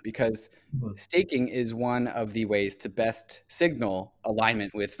conversation, because staking is one of the ways to best signal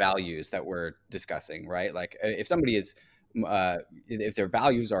alignment with values that we're discussing, right? Like if somebody is, if their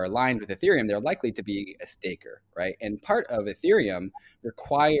values are aligned with Ethereum, they're likely to be a staker, right? And part of Ethereum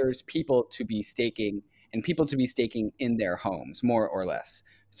requires people to be staking, and people to be staking in their homes, more or less.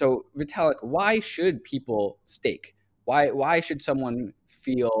 So Vitalik, why should people stake? Why should someone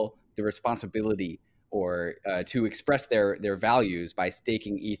feel the responsibility or to express their values by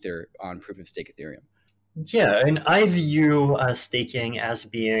staking Ether on proof of stake Ethereum? Yeah, and I view staking as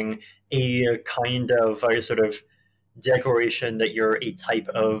being a kind of a sort of declaration that you're a type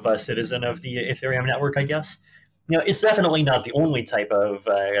of citizen of the Ethereum network, I guess. It's definitely not the only type of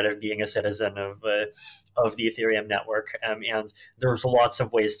being a citizen of the Ethereum network, and there's lots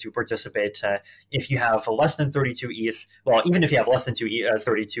of ways to participate. If you have less than 32 ETH, well, even if you have less than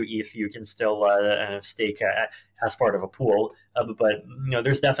 32 ETH, you can still stake as part of a pool. But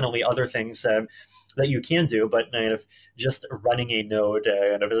there's definitely other things that you can do, but kind of just running a node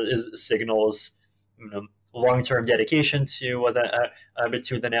kind of signals long-term dedication to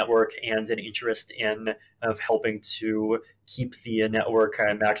the network and an interest in of helping to keep the network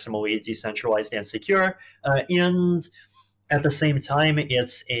maximally decentralized and secure, and at the same time,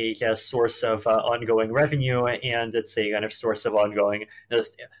 it's a source of ongoing revenue, and it's a kind of source of ongoing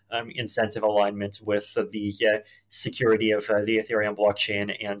incentive alignment with the security of the Ethereum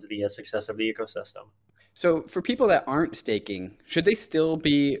blockchain and the success of the ecosystem. So for people that aren't staking, should they still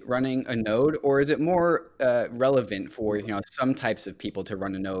be running a node, or is it more relevant for some types of people to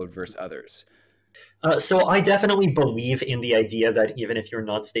run a node versus others? So I definitely believe in the idea that even if you're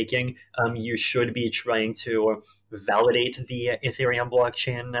not staking, you should be trying to validate the Ethereum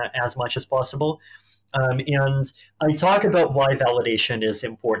blockchain as much as possible. And I talk about why validation is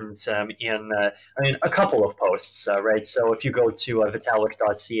important in a couple of posts, right? So if you go to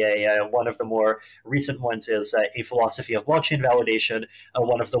vitalik.ca, one of the more recent ones is a philosophy of blockchain validation.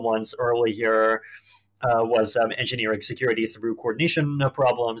 One of the ones earlier was engineering security through coordination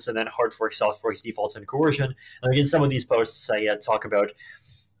problems, and then hard forks, soft forks, defaults, and coercion. In some of these posts, I talk about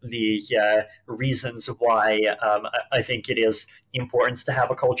the reasons why I think it is important to have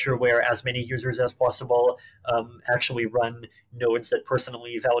a culture where as many users as possible actually run nodes that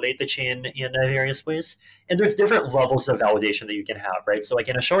personally validate the chain in various ways. And there's different levels of validation that you can have, right? So like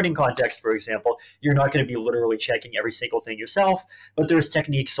in a sharding context, for example, you're not going to be literally checking every single thing yourself, but there's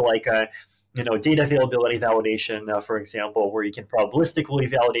techniques like data availability validation, for example, where you can probabilistically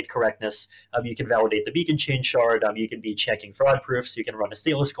validate correctness. You can validate the beacon chain shard. You can be checking fraud proofs. You can run a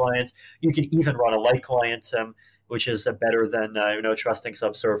stateless client. You can even run a light client, which is better than trusting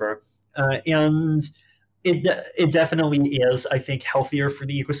subserver. And it definitely is, I think, healthier for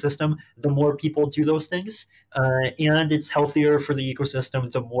the ecosystem the more people do those things. And it's healthier for the ecosystem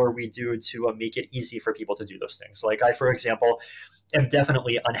the more we do to make it easy for people to do those things. Like I, for example, am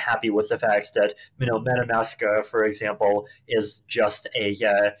definitely unhappy with the fact that MetaMask, for example, is just a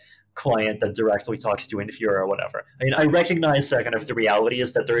client that directly talks to Infura or whatever. I mean, I recognize kind of the reality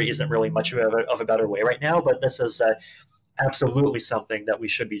is that there isn't really much of a better way right now, but this is absolutely something that we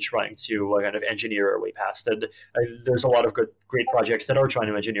should be trying to kind of engineer our way past. And there's a lot of great projects that are trying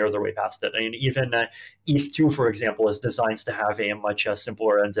to engineer their way past it. I mean, even ETH2, for example, is designed to have a much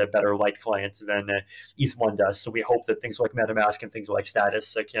simpler and better light client than ETH1 does. So we hope that things like MetaMask and things like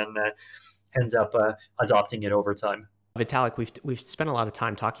Status can end up adopting it over time. Vitalik, we've spent a lot of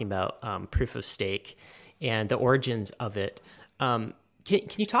time talking about proof of stake and the origins of it. Can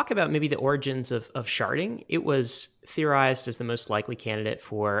you talk about maybe the origins of sharding? It was theorized as the most likely candidate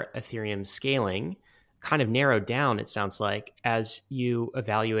for Ethereum scaling, kind of narrowed down, it sounds like, as you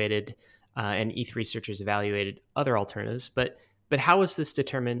evaluated and ETH researchers evaluated other alternatives. But how was this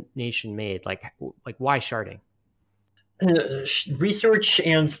determination made? Like why sharding? Research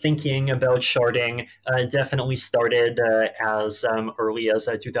and thinking about sharding definitely started as early as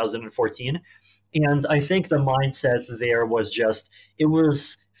 2014. And I think the mindset there was it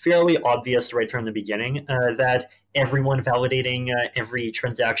was fairly obvious right from the beginning that everyone validating every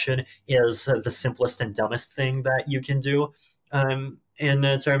transaction is the simplest and dumbest thing that you can do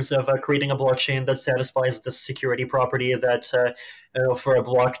in terms of creating a blockchain that satisfies the security property that for a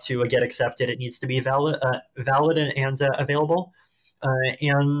block to get accepted, it needs to be valid and available.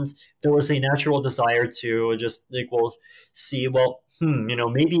 And there was a natural desire to just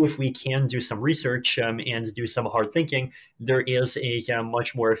maybe if we can do some research and do some hard thinking, there is a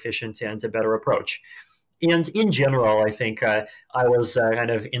much more efficient and a better approach. And in general, I think I was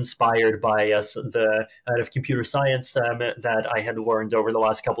kind of inspired by the kind of computer science that I had learned over the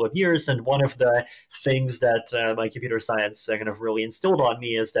last couple of years. And one of the things that my computer science kind of really instilled on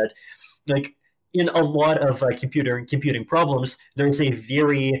me is that, in a lot of computing problems, there's a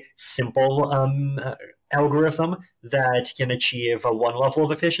very simple algorithm that can achieve one level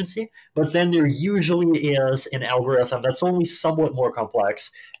of efficiency, but then there usually is an algorithm that's only somewhat more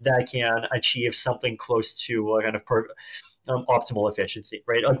complex that can achieve something close to kind of optimal efficiency,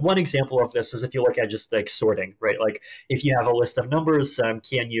 right? Like one example of this is if you look at just like sorting, right? Like if you have a list of numbers,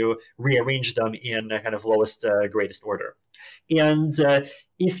 can you rearrange them in a kind of lowest greatest order? And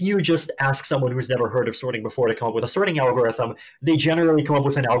if you just ask someone who's never heard of sorting before to come up with a sorting algorithm, they generally come up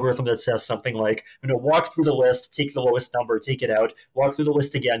with an algorithm that says something like, walk through the list, take the lowest number, take it out, walk through the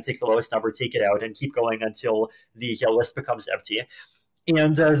list again, take the lowest number, take it out, and keep going until the list becomes empty.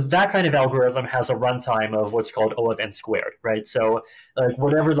 And that kind of algorithm has a runtime of what's called O of n squared, right? So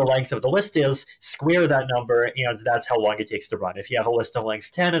whatever the length of the list is, square that number, and that's how long it takes to run. If you have a list of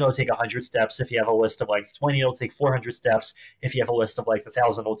length 10, it'll take 100 steps. If you have a list of length 20, it'll take 400 steps. If you have a list of length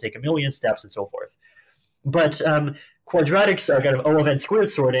 1,000, it'll take 1,000,000 steps, and so forth. But quadratic kind of O of n squared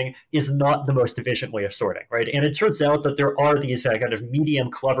sorting is not the most efficient way of sorting, right? And it turns out that there are these kind of medium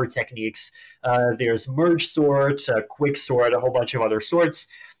clever techniques. There's merge sort, quick sort, a whole bunch of other sorts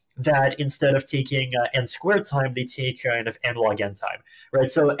that instead of taking n squared time, they take kind of n log n time, right?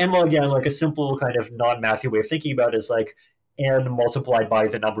 So n log n, like a simple kind of non-mathy way of thinking about it, is like n multiplied by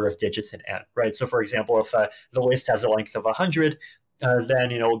the number of digits in n, right? So for example, if the list has a length of 100,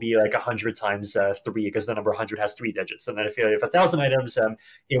 then it'll be like 100 times 3, because the number 100 has 3 digits. And then if you have 1,000 items,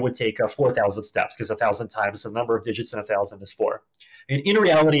 it would take 4,000 steps, because 1,000 times the number of digits in 1,000 is 4. And in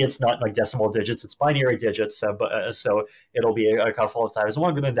reality, it's not like decimal digits; it's binary digits. So it'll be a couple of times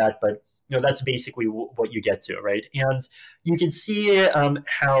longer than that. But that's basically what you get to, right? And you can see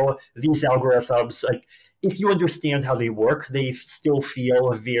how these algorithms, like, if you understand how they work, they still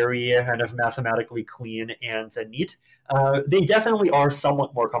feel very kind of mathematically clean and neat. They definitely are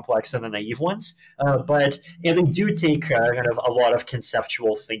somewhat more complex than the naive ones, and they do take kind of a lot of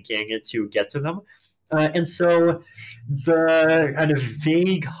conceptual thinking to get to them. And so the kind of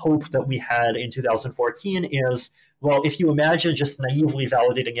vague hope that we had in 2014 is, well, if you imagine just naively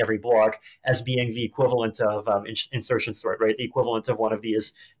validating every block as being the equivalent of insertion sort, right? The equivalent of one of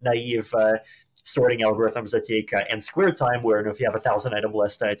these naive sorting algorithms that take n squared time, where if you have 1,000 item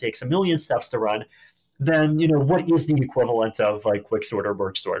list, it takes 1,000,000 steps to run. Then what is the equivalent of like quicksort or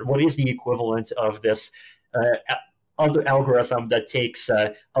merge sort? What is the equivalent of this other algorithm that takes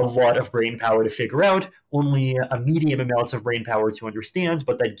a lot of brain power to figure out, only a medium amount of brain power to understand,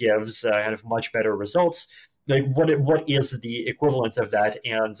 but that gives kind of much better results? Like what is the equivalent of that,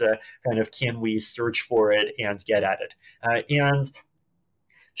 and kind of can we search for it and get at it? And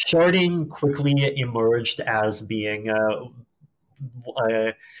sharding quickly emerged as being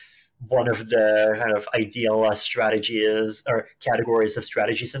one of the kind of ideal strategies or categories of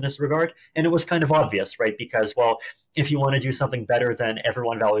strategies in this regard. And it was kind of obvious, right? Because, well, if you want to do something better than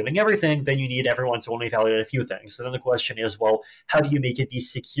everyone validating everything, then you need everyone to only validate a few things. So then the question is, well, how do you make it be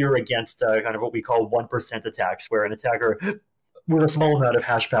secure against kind of what we call 1% attacks, where an attacker with a small amount of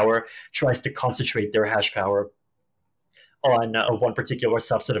hash power tries to concentrate their hash power on one particular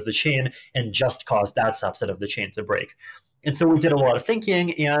subset of the chain and just cause that subset of the chain to break? And so we did a lot of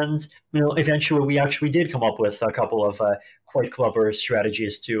thinking, and eventually we actually did come up with a couple of quite clever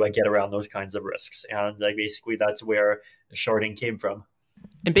strategies to get around those kinds of risks. And basically that's where sharding came from.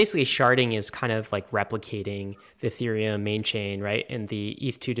 And basically sharding is kind of like replicating the Ethereum main chain, right? In the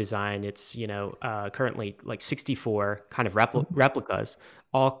ETH2 design, it's currently like 64 kind of replicas,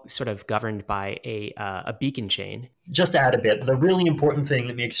 all sort of governed by a beacon chain. Just to add a bit, the really important thing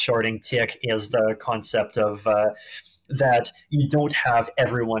that makes sharding tick is the concept of that you don't have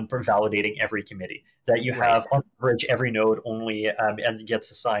everyone validating every committee, that you have on average every node only and gets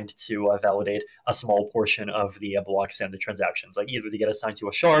assigned to validate a small portion of the blocks and the transactions. Like either they get assigned to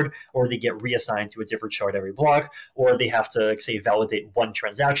a shard, or they get reassigned to a different shard every block, or they have to, say, validate one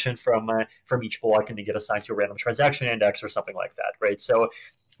transaction from each block, and they get assigned to a random transaction index or something like that, right? So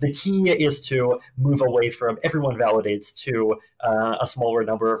the key is to move away from everyone validates to a smaller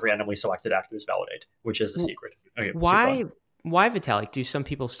number of randomly selected actors validate, which is the secret. Okay, why, Vitalik, do some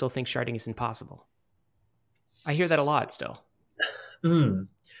people still think sharding is impossible? I hear that a lot still.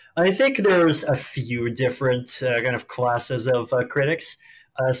 I think there's a few different kind of classes of critics.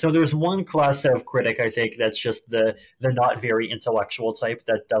 So there's one class of critic, I think, that's just the not very intellectual type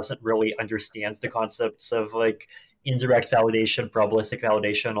that doesn't really understand the concepts of like indirect validation, probabilistic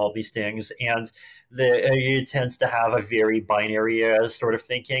validation, all these things. And it tends to have a very binary sort of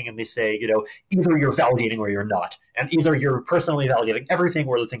thinking. And they say, either you're validating or you're not. And either you're personally validating everything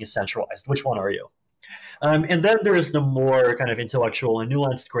or the thing is centralized. Which one are you? And then there's the more kind of intellectual and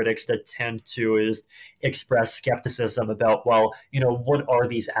nuanced critics that tend to express skepticism about, well, what are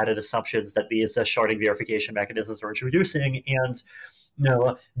these added assumptions that these sharding verification mechanisms are introducing? And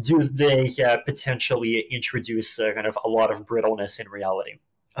do they potentially introduce kind of a lot of brittleness in reality?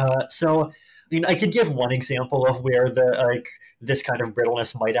 So, I could give one example of where this kind of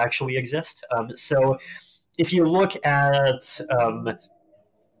brittleness might actually exist. So, if you look at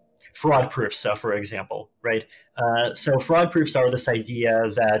fraud proofs, for example, right? So fraud proofs are this idea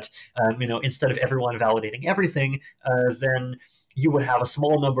that, instead of everyone validating everything, then you would have a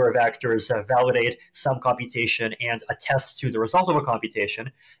small number of actors validate some computation and attest to the result of a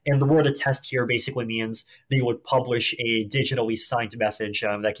computation. And the word attest here basically means they would publish a digitally signed message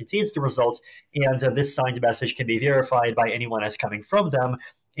that contains the result, and this signed message can be verified by anyone as coming from them.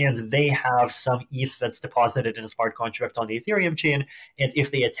 And they have some ETH that's deposited in a smart contract on the Ethereum chain. And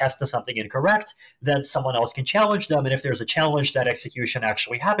if they attest to something incorrect, then someone else can challenge them. And if there's a challenge, that execution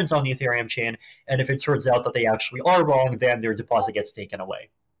actually happens on the Ethereum chain. And if it turns out that they actually are wrong, then their deposit gets taken away,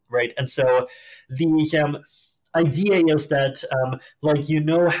 right? And so the idea is that, like, you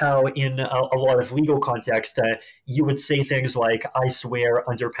know how in a lot of legal context, you would say things like, I swear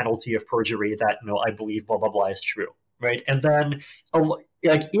under penalty of perjury that, I believe blah, blah, blah is true, right? And then,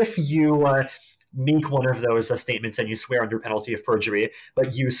 like, if you make one of those statements and you swear under penalty of perjury,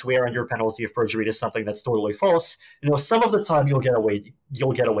 but you swear under penalty of perjury to something that's totally false, some of the time you'll get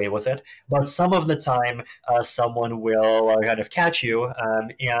away with it, but some of the time someone will kind of catch you,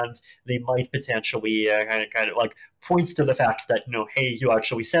 and they might potentially kind of like points to the fact that hey, you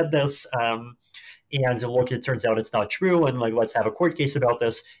actually said this. And look, it turns out it's not true, and like, let's have a court case about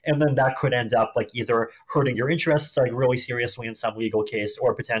this. And then that could end up like either hurting your interests like really seriously in some legal case,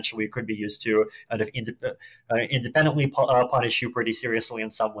 or potentially could be used to kind of independently punish you pretty seriously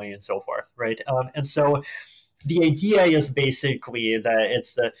in some way, and so forth, right? And so the idea is basically that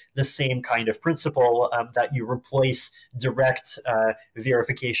it's the same kind of principle, that you replace direct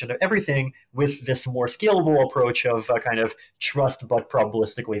verification of everything with this more scalable approach of kind of trust but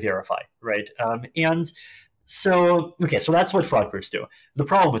probabilistically verify, right? And so, okay, so that's what fraud proofs do. The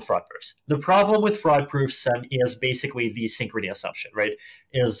problem with fraud proofs is basically the synchrony assumption, right?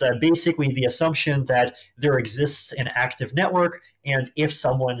 Is basically the assumption that there exists an active network, and if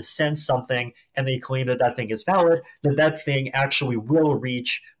someone sends something and they claim that that thing is valid, then that thing actually will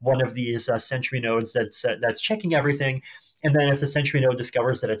reach one of these Sentry nodes that's checking everything. And then if the Sentry node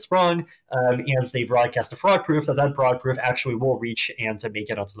discovers that it's wrong, and they broadcast a fraud proof, that fraud proof actually will reach and to make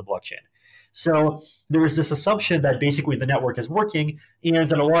it onto the blockchain. So there is this assumption that basically the network is working, and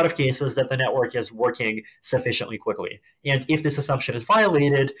in a lot of cases that the network is working sufficiently quickly. And if this assumption is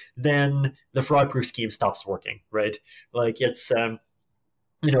violated, then the fraud proof scheme stops working, right? Like it's the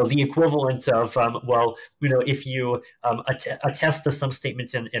equivalent of, if you attest to some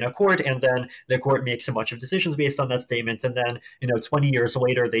statement in a court, and then the court makes a bunch of decisions based on that statement, and then 20 years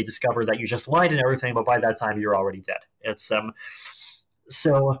later they discover that you just lied and everything, but by that time you're already dead. It's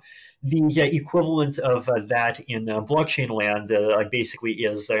so the equivalent of that in blockchain land basically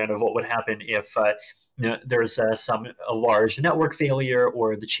is kind of what would happen if there's a large network failure,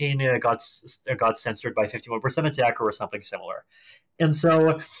 or the chain got censored by 51% attacker or something similar. And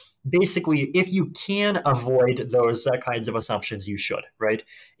so basically, if you can avoid those kinds of assumptions, you should, right?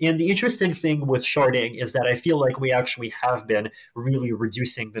 And the interesting thing with sharding is that I feel like we actually have been really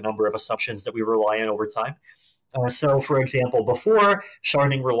reducing the number of assumptions that we rely on over time. So, for example, before,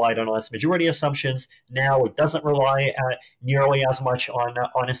 sharding relied on honest majority assumptions. Now it doesn't rely nearly as much on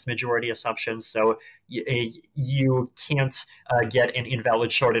honest majority assumptions. So you can't get an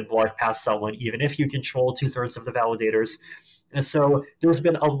invalid sharded block past someone, even if you control 2/3 of the validators. And so there's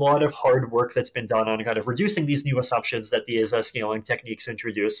been a lot of hard work that's been done on kind of reducing these new assumptions that these scaling techniques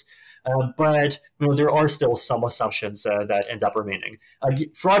introduce. But there are still some assumptions that end up remaining.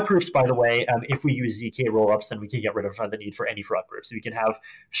 Fraud proofs, by the way, if we use ZK rollups, then we can get rid of the need for any fraud proofs. We can have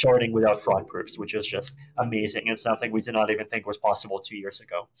sharding without fraud proofs, which is just amazing and something we did not even think was possible 2 years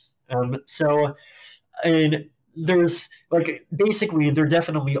ago. There's basically there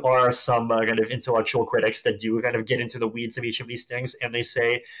definitely are some kind of intellectual critics that do kind of get into the weeds of each of these things, and they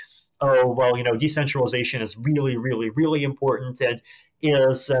say, oh, well, decentralization is really, really, really important, and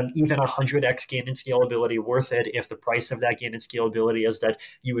is even 100x gain in scalability worth it if the price of that gain in scalability is that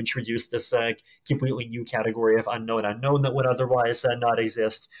you introduce this completely new category of unknown that would otherwise not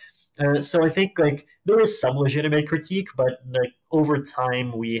exist. So I think there is some legitimate critique, but over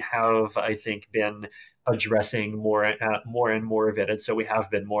time we have, I think, been addressing more and more of it, and so we have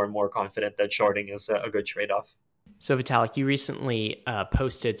been more and more confident that sharding is a good trade-off. So Vitalik, you recently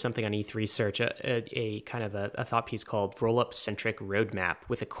posted something on ETH Research, a kind of a thought piece called rollup-centric roadmap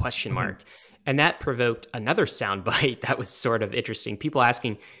with a question mark. And that provoked another soundbite that was sort of interesting. People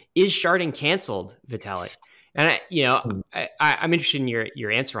asking, is sharding canceled, Vitalik? And I'm interested in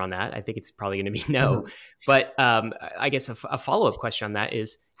your answer on that. I think it's probably going to be no. But I guess a follow-up question on that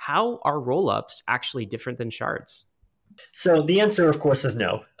is, how are rollups actually different than shards? So the answer, of course, is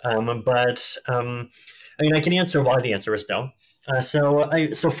no. But I can answer why the answer is no.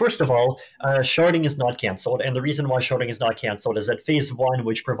 So first of all, sharding is not canceled, and the reason why sharding is not canceled is that phase one,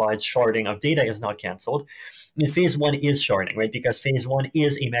 which provides sharding of data, is not canceled. And phase one is sharding, right? Because phase one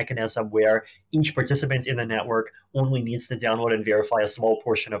is a mechanism where each participant in the network only needs to download and verify a small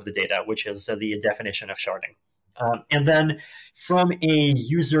portion of the data, which is the definition of sharding. And then from a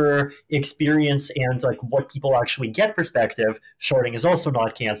user experience and like what people actually get perspective, sharding is also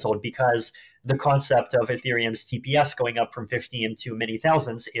not canceled because the concept of Ethereum's TPS going up from 15 to many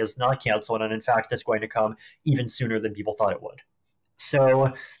thousands is not canceled. And in fact, it's going to come even sooner than people thought it would.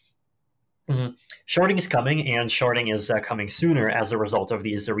 So sharding is coming, and sharding is coming sooner as a result of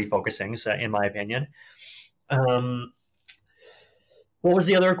these refocusings, in my opinion. What was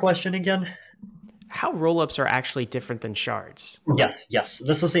the other question again? How rollups are actually different than shards? Yes.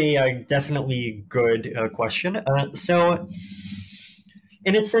 This is a definitely good question.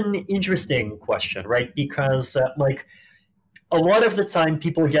 And it's an interesting question, right? Because like a lot of the time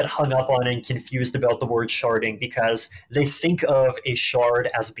people get hung up on and confused about the word sharding because they think of a shard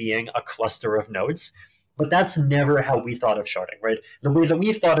as being a cluster of nodes. But that's never how we thought of sharding, right? The way that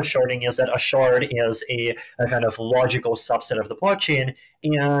we've thought of sharding is that a shard is a kind of logical subset of the blockchain,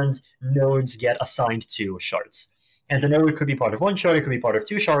 and nodes get assigned to shards. And a node could be part of one shard, it could be part of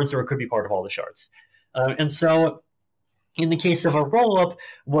two shards, or it could be part of all the shards. And so in the case of a rollup,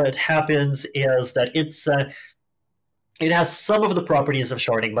 what happens is that it has some of the properties of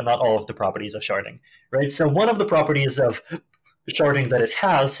sharding, but not all of the properties of sharding, right? So one of the properties of sharding that it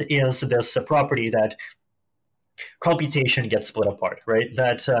has is this property that computation gets split apart, right?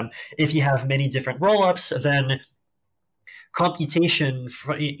 That if you have many different rollups, then computation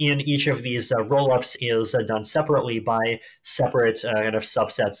in each of these rollups is done separately by separate kind of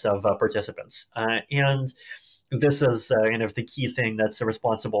subsets of participants. And this is kind of the key thing that's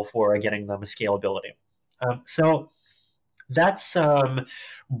responsible for getting them scalability. So that's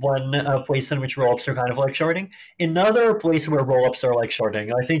one place in which rollups are kind of like sharding. Another place where rollups are like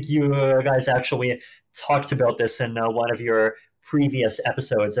sharding, I think you guys actually talked about this in one of your previous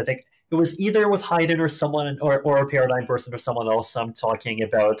episodes. I think it was either with Hayden or someone, or a Paradigm person or someone else, talking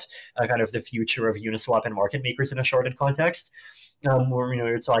about kind of the future of Uniswap and market makers in a sharded context. Where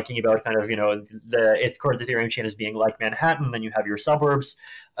you're talking about kind of the current Ethereum chain as being like Manhattan, then you have your suburbs,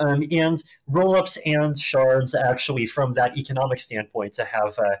 and rollups and shards actually, from that economic standpoint, to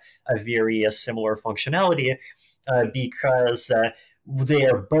have a very similar functionality because they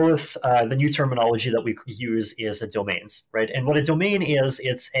are both, the new terminology that we use is domains, right? And what a domain is,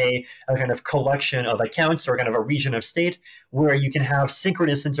 it's a kind of collection of accounts, or kind of a region of state, where you can have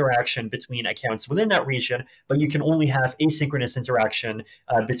synchronous interaction between accounts within that region, but you can only have asynchronous interaction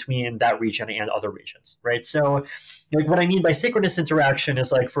between that region and other regions, right? So like what I mean by synchronous interaction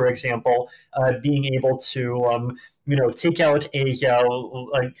is, like, for example, being able to take out a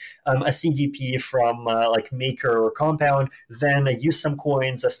CDP from like Maker or Compound, then use some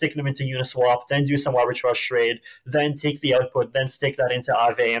coins, stick them into Uniswap, then do some arbitrage trade, then take the output, then stick that into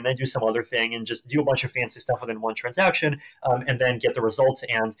Aave, and then do some other thing, and just do a bunch of fancy stuff within one transaction, and then get the results.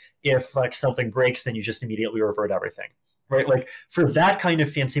 And if like something breaks, then you just immediately revert everything. Right? Like, for that kind of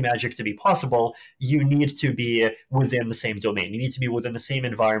fancy magic to be possible, you need to be within the same domain. You need to be within the same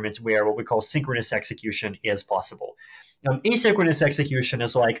environment where what we call synchronous execution is possible. Asynchronous execution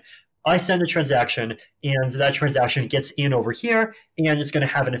is like, I send a transaction, and that transaction gets in over here, and it's going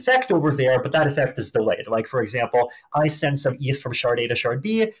to have an effect over there, but that effect is delayed. Like, for example, I send some ETH from shard A to shard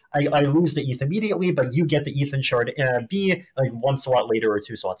B. I lose the ETH immediately, but you get the ETH in shard B like 1 slot later or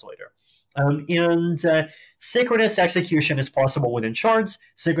 2 slots later. Synchronous execution is possible within shards,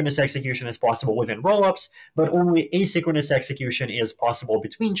 synchronous execution is possible within rollups, but only asynchronous execution is possible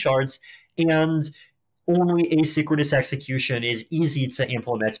between shards, and only asynchronous execution is easy to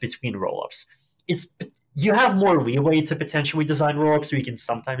implement between rollups. You have more leeway to potentially design rollups, so you can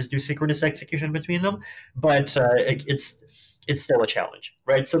sometimes do synchronous execution between them, but it's still a challenge,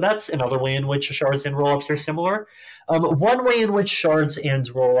 right? So that's another way in which shards and rollups are similar. One way in which shards and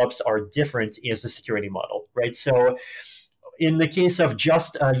rollups are different is the security model, right? So in the case of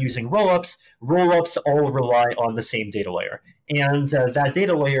just using rollups all rely on the same data layer. And that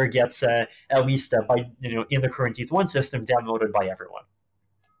data layer gets, at least by in the current ETH1 system, downloaded by everyone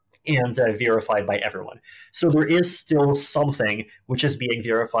and verified by everyone. So there is still something which is being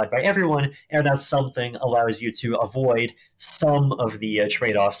verified by everyone, and that something allows you to avoid some of the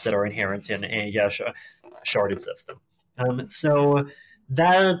trade-offs that are inherent in a sharded system. So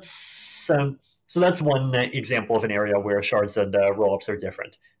that's one example of an area where shards and rollups are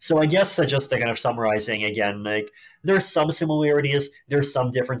different. So I guess just kind of summarizing again, like, there's some similarities, there's some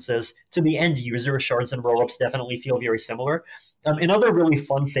differences. To the end user, shards and rollups definitely feel very similar. Another really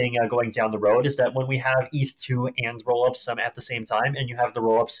fun thing going down the road is that when we have ETH2 and rollups at the same time, and you have the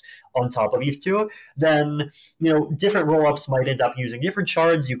rollups on top of ETH2, then different rollups might end up using different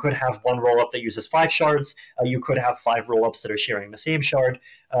shards. You could have one rollup that uses 5 shards. You could have 5 rollups that are sharing the same shard.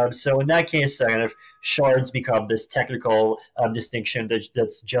 So in that case, kind of shards become this technical distinction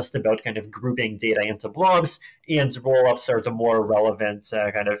that's just about kind of grouping data into blobs, and rollups are the more relevant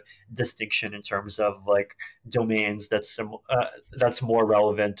kind of distinction in terms of like domains that's more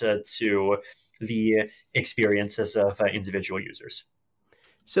relevant to the experiences of individual users.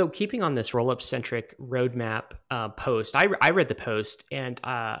 So keeping on this rollup-centric roadmap post, I read the post and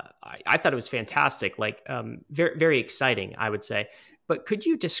I thought it was fantastic, like very, very exciting, I would say. But could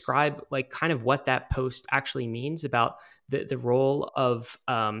you describe like kind of what that post actually means about the role of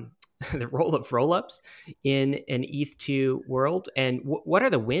the role of rollups in an ETH2 world, and what are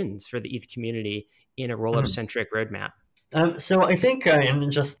the wins for the ETH community in a rollup-centric roadmap? So I think, and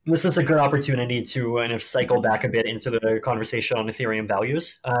just this is a good opportunity to kind of cycle back a bit into the conversation on Ethereum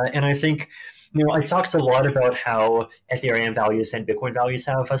values. And I think, I talked a lot about how Ethereum values and Bitcoin values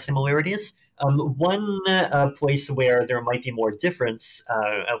have similarities. One place where there might be more difference,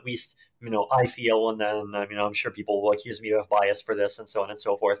 at least, I feel, and then, I'm sure people will accuse me of bias for this and so on and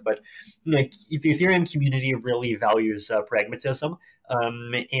so forth. But the Ethereum community really values pragmatism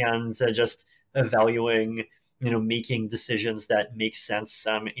and just valuing making decisions that make sense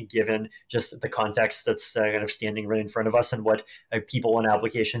given just the context that's kind of standing right in front of us and what people and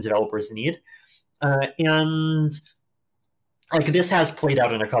application developers need. And like this has played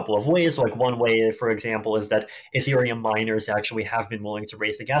out in a couple of ways. Like one way, for example, is that Ethereum miners actually have been willing to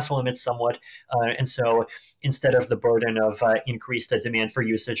raise the gas limits somewhat. And so instead of the burden of increased demand for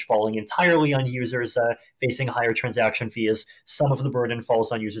usage falling entirely on users facing higher transaction fees, some of the burden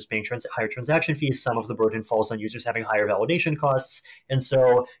falls on users paying higher transaction fees. Some of the burden falls on users having higher validation costs. And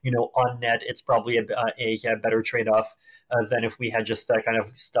so, on net, it's probably a better trade-off than if we had just kind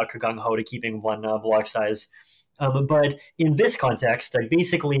of stuck gung-ho to keeping one block size. But in this context,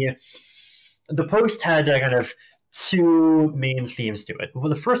 basically, the post had kind of 2 main themes to it. Well,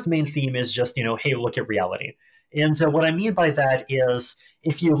 the first main theme is just, hey, look at reality. And what I mean by that is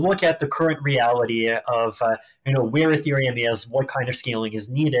if you look at the current reality of, where Ethereum is, what kind of scaling is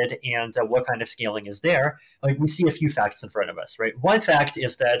needed, and what kind of scaling is there, like we see a few facts in front of us, right? One fact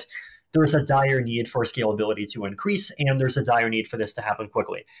is that there's a dire need for scalability to increase, and there's a dire need for this to happen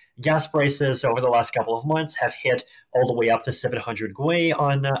quickly. Gas prices over the last couple of months have hit all the way up to 700 gwei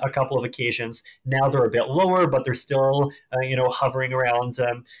on a couple of occasions. Now they're a bit lower, but they're still, hovering around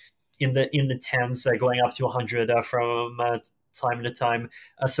in the tens, going up to 100 from time to time.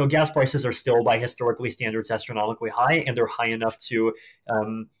 So gas prices are still, by historically standards, astronomically high, and they're high enough to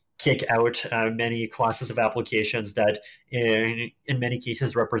kick out many classes of applications that in many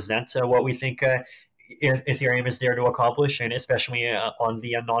cases represent what we think Ethereum is there to accomplish, and especially on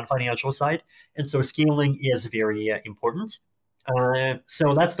the non-financial side. And so scaling is very important.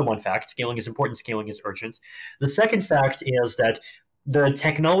 So that's the one fact. Scaling is important. Scaling is urgent. The second fact is that the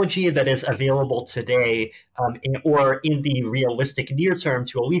technology that is available today or in the realistic near term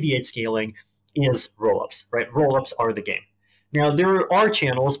to alleviate scaling is rollups, right? Rollups are the game. Now, there are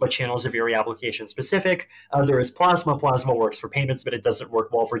channels, but channels are very application specific. There is Plasma. Plasma works for payments, but it doesn't work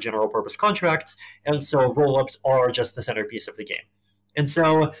well for general purpose contracts. And so rollups are just the centerpiece of the game. And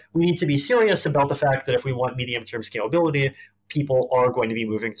so we need to be serious about the fact that if we want medium-term scalability, people are going to be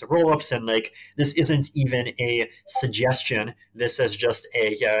moving to rollups. And like this isn't even a suggestion. This is just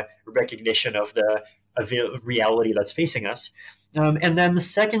a recognition of the reality that's facing us. And then the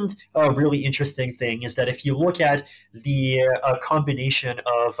second really interesting thing is that if you look at the combination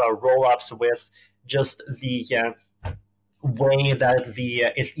of rollups with just the way that the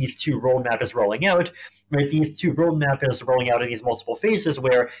ETH2 roadmap is rolling out, right? The ETH2 roadmap is rolling out in these multiple phases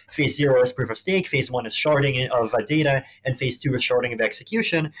where phase 0 is proof of stake, phase 1 is sharding of data, and phase 2 is sharding of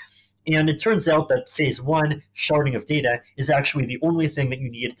execution. And it turns out that phase 1, sharding of data, is actually the only thing that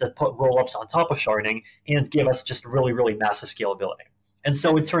you need to put rollups on top of sharding and give us just really, really massive scalability. And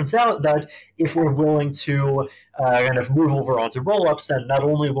so it turns out that if we're willing to kind of move over onto rollups, then not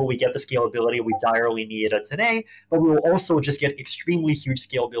only will we get the scalability we direly need today, but we will also just get extremely huge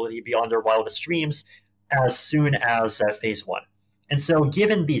scalability beyond our wildest dreams as soon as phase 1. And so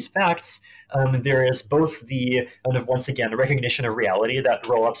given these facts, there is both the, kind of once again, recognition of reality that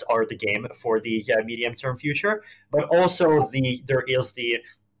rollups are the game for the medium-term future, but also there is the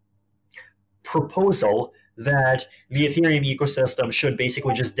proposal that the Ethereum ecosystem should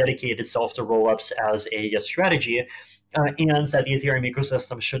basically just dedicate itself to rollups as a strategy, and that the Ethereum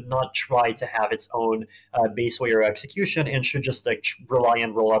ecosystem should not try to have its own base layer execution and should just like rely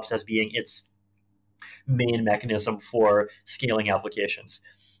on rollups as being its main mechanism for scaling applications.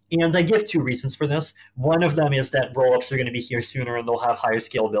 And I give two reasons for this. One of them is that rollups are going to be here sooner and they'll have higher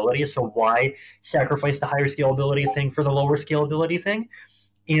scalability. So why sacrifice the higher scalability thing for the lower scalability thing?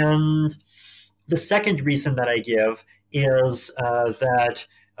 And the second reason that I give is that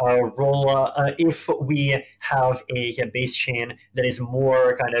if we have a base chain that is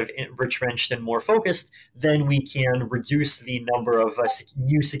more kind of retrenched and more focused, then we can reduce the number of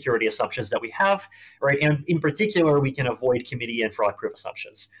new security assumptions that we have, right? And in particular, we can avoid committee and fraud proof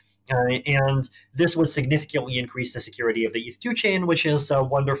assumptions. And this would significantly increase the security of the ETH2 chain, which is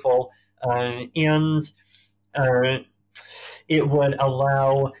wonderful. It would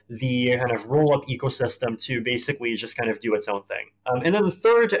allow the kind of roll-up ecosystem to basically just kind of do its own thing. And then the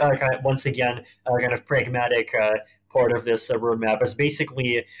third, once again, kind of pragmatic part of this roadmap is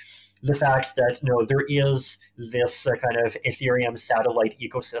basically the fact that there is this kind of Ethereum satellite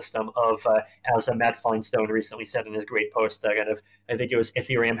ecosystem of, as Matt Feinstein recently said in his great post, kind of, I think it was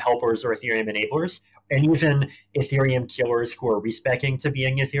Ethereum helpers or Ethereum enablers, and even Ethereum killers who are respecing to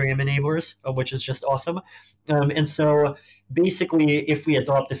being Ethereum enablers, which is just awesome. And so basically, if we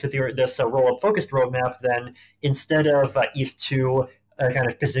adopt this roll-up focused roadmap, then instead of ETH2 kind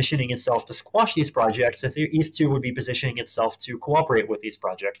of positioning itself to squash these projects, ETH2 would be positioning itself to cooperate with these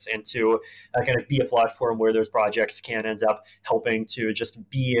projects and to kind of be a platform where those projects can end up helping to just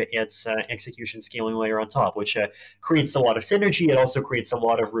be its execution scaling layer on top, which creates a lot of synergy. It also creates a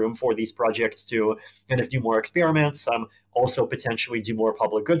lot of room for these projects to kind of do more experiments, also potentially do more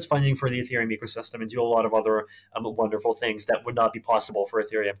public goods funding for the Ethereum ecosystem, and do a lot of other wonderful things that would not be possible for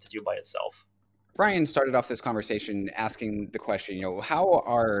Ethereum to do by itself. Ryan started off this conversation asking the question, how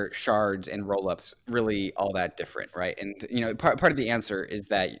are shards and rollups really all that different, right? And, part of the answer is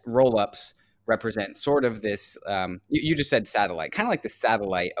that rollups represent sort of this, you just said satellite, kind of like the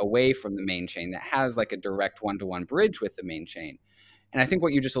satellite away from the main chain that has like a direct one-to-one bridge with the main chain. And I think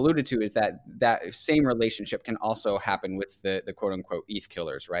what you just alluded to is that that same relationship can also happen with the quote unquote ETH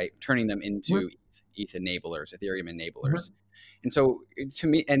killers, right? Turning them into ETH enablers, Ethereum enablers. And so to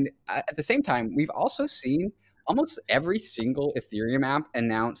me, and at the same time, we've also seen almost every single Ethereum app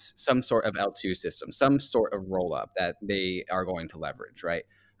announce some sort of L2 system, some sort of rollup that they are going to leverage, right?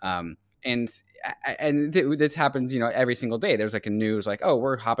 And this happens, every single day. There's like a news like, oh,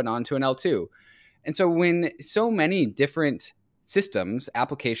 we're hopping on to an L2. And so when so many different systems,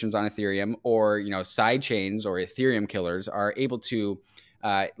 applications on Ethereum, or side chains or Ethereum killers are able to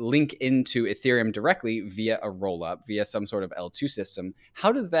link into Ethereum directly via a rollup, via some sort of L2 system,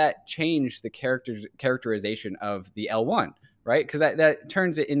 how does that change the characterization of the L1, right? Because that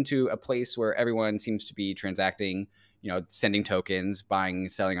turns it into a place where everyone seems to be transacting, sending tokens, buying,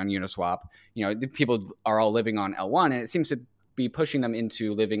 selling on Uniswap. The people are all living on L1, and it seems to be pushing them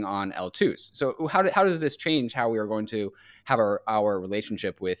into living on L2s. So how does this change how we are going to have our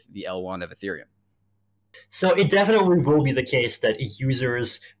relationship with the L1 of Ethereum? So it definitely will be the case that a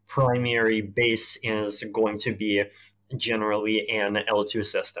user's primary base is going to be generally an L2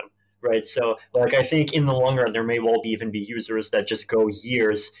 system, right? So I think in the long run, there may well even be users that just go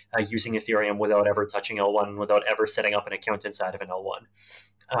years using Ethereum without ever touching L1, without ever setting up an account inside of an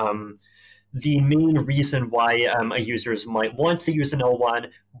L1. The main reason why users might want to use an L1,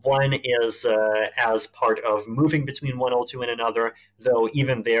 one is as part of moving between one L2 and another, though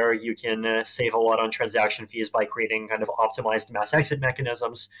even there you can save a lot on transaction fees by creating kind of optimized mass exit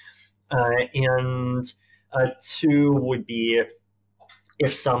mechanisms. And two would be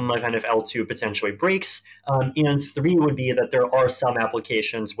if some kind of L2 potentially breaks. And three would be that there are some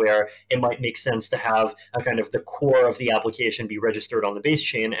applications where it might make sense to have a kind of the core of the application be registered on the base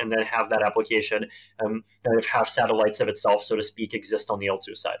chain, and then have that application kind of have satellites of itself, so to speak, exist on the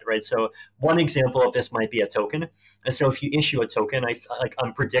L2 side, right? So one example of this might be a token. And so if you issue a token,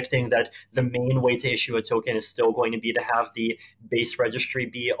 I'm predicting that the main way to issue a token is still going to be to have the base registry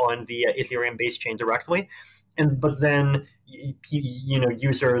be on the Ethereum base chain directly. But then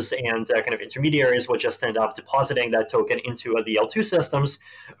users and kind of intermediaries will just end up depositing that token into the L2 systems,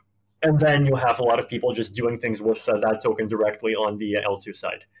 and then you'll have a lot of people just doing things with that token directly on the L2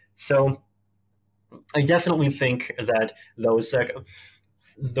 side. So I definitely think that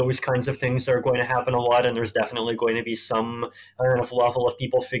those kinds of things are going to happen a lot, and there's definitely going to be some level of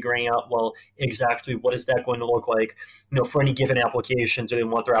people figuring out, well, exactly what is that going to look like? For any given application, do they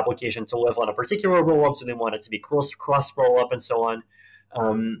want their application to live on a particular rollup? Do they want it to be cross rollup, and so on?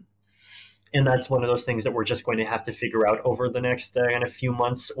 And that's one of those things that we're just going to have to figure out over the next kind of few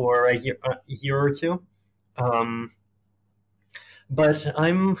months or a year or two. But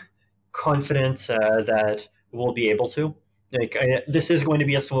I'm confident that we'll be able to. This is going to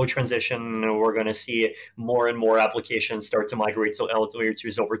be a slow transition. We're going to see more and more applications start to migrate to layer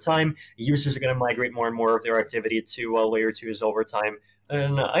 2s over time. Users are going to migrate more and more of their activity to layer 2s over time.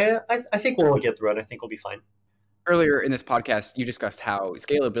 And I think we'll get through it. I think we'll be fine. Earlier in this podcast, you discussed how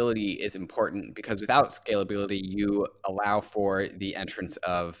scalability is important because without scalability, you allow for the entrance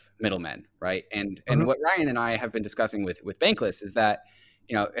of middlemen, right? And what Ryan and I have been discussing with Bankless is that,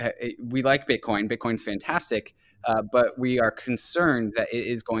 we like Bitcoin. Bitcoin's fantastic, but we are concerned that it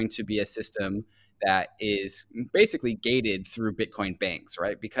is going to be a system that is basically gated through Bitcoin banks,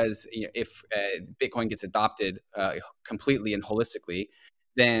 right? Because if Bitcoin gets adopted completely and holistically,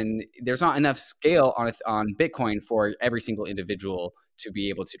 then there's not enough scale on Bitcoin for every single individual to be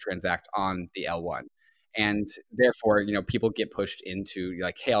able to transact on the L1. And therefore, people get pushed into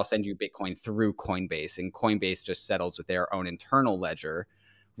like, hey, I'll send you Bitcoin through Coinbase, and Coinbase just settles with their own internal ledger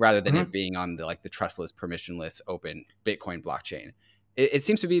rather than it being on the trustless, permissionless, open Bitcoin blockchain. It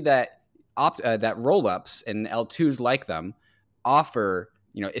seems to be that that rollups and L2s like them offer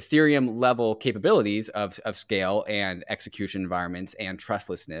Ethereum level capabilities of scale and execution environments and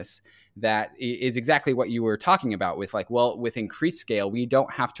trustlessness that is exactly what you were talking about with with increased scale, we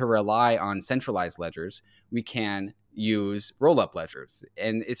don't have to rely on centralized ledgers. We can use rollup ledgers.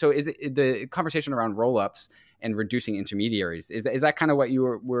 And so is it the conversation around rollups and reducing intermediaries, is that kind of what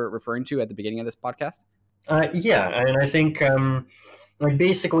you were referring to at the beginning of this podcast? Yeah. And I think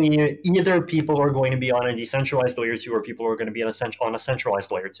basically either people are going to be on a decentralized layer 2 or people are going to be on a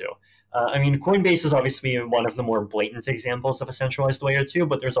centralized layer 2. Coinbase is obviously one of the more blatant examples of a centralized layer 2,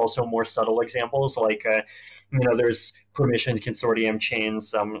 but there's also more subtle examples there's permissioned consortium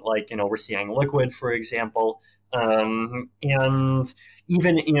chains, we're seeing Liquid, for example. And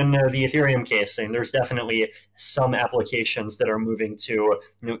even in the Ethereum case, and there's definitely some applications that are moving to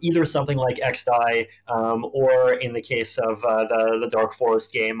either something like XDAI, or in the case of the Dark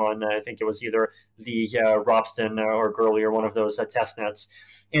Forest game on, I think it was either the Ropsten or GRAIL or one of those test nets.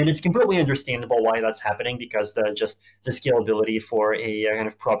 And it's completely understandable why that's happening, because the scalability for a kind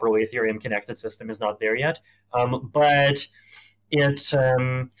of properly Ethereum connected system is not there yet. But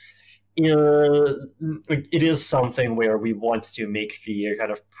it is something where we want to make the kind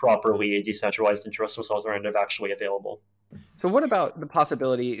of properly decentralized and trustless alternative actually available. So what about the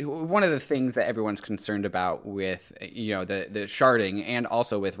possibility, one of the things that everyone's concerned about with, the sharding and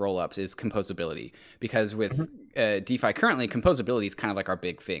also with rollups is composability, because with DeFi currently, composability is kind of like our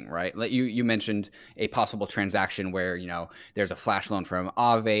big thing, right? Like you mentioned a possible transaction where, there's a flash loan from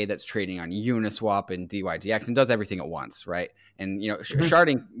Aave that's trading on Uniswap and DYDX and does everything at once, right? And,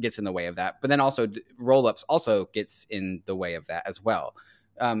 sharding gets in the way of that, but then also rollups also gets in the way of that as well.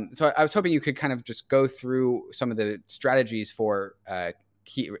 So I was hoping you could kind of just go through some of the strategies for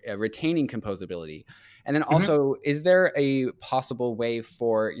retaining composability. And then also, is there a possible way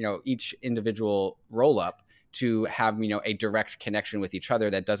for, each individual rollup to have, a direct connection with each other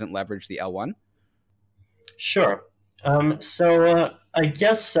that doesn't leverage the L1? Sure. So I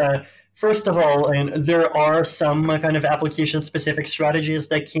guess, first of all, and there are some kind of application-specific strategies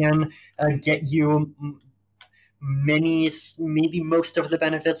that can get you maybe most of the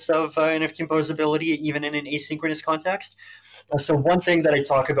benefits of composability, even in an asynchronous context. So one thing that I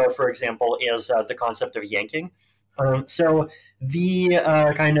talk about, for example, is the concept of yanking. So the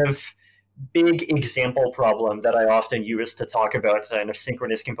kind of big example problem that I often use to talk about kind of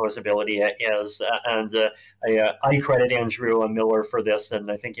synchronous composability is, and I credit Andrew Miller for this, and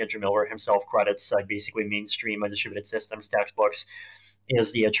I think Andrew Miller himself credits basically mainstream distributed systems textbooks,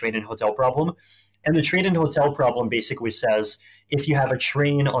 is the train and hotel problem. And the train and hotel problem basically says if you have a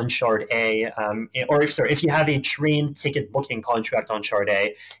train on shard A, if you have a train ticket booking contract on shard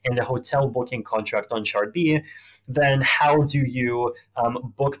A and a hotel booking contract on shard B, then how do you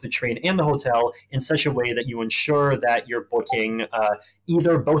book the train and the hotel in such a way that you ensure that you're booking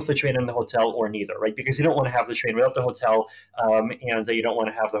either both the train and the hotel or neither, right? Because you don't want to have the train without the hotel, and you don't want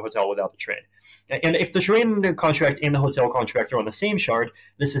to have the hotel without the train. And if the train contract and the hotel contract are on the same shard,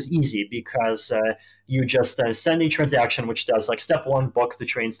 this is easy because you just send a transaction which does like step 1, book the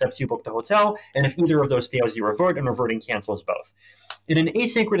train, step 2, book the hotel, and if either of those fails, you revert, and reverting cancels both. In an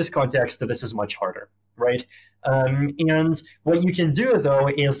asynchronous context, this is much harder, right? And what you can do, though,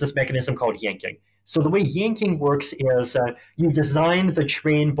 is this mechanism called yanking. So the way yanking works is you design the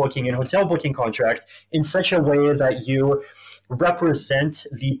train booking and hotel booking contract in such a way that you represent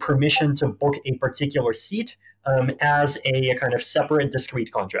the permission to book a particular seat as a kind of separate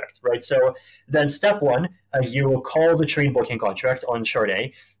discrete contract, right? So then step one, you call the train booking contract on shard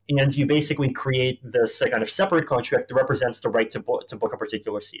A, and you basically create this kind of separate contract that represents the right to book a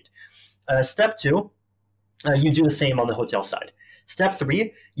particular seat. Step two, you do the same on the hotel side. Step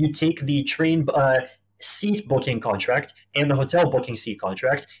three, you take the train seat booking contract and the hotel booking seat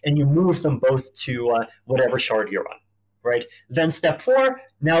contract, and you move them both to whatever shard you're on. Right. Then step four,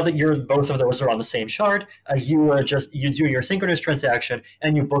 now that both of those are on the same shard, you do your synchronous transaction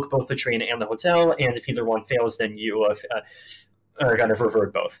and you book both the train and the hotel. And if either one fails, then you kind of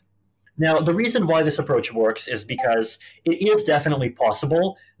revert both. Now, the reason why this approach works is because it is definitely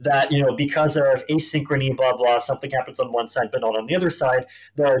possible that, because of asynchrony, blah, blah, something happens on one side but not on the other side,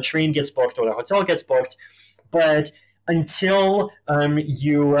 the train gets booked or the hotel gets booked. But until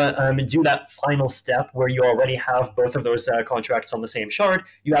you do that final step where you already have both of those contracts on the same shard,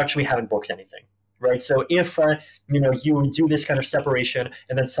 you actually haven't booked anything, right? So if you do this kind of separation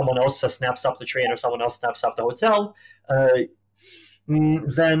and then someone else snaps up the train or someone else snaps up the hotel,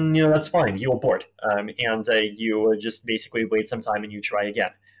 then that's fine. You abort, and you just basically wait some time and you try again.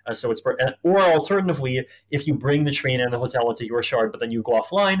 So it's or alternatively, if you bring the train and the hotel into your shard, but then you go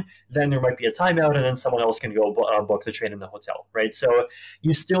offline, then there might be a timeout, and then someone else can go book the train and the hotel, right? So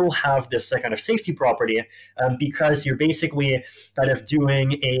you still have this kind of safety property because you're basically kind of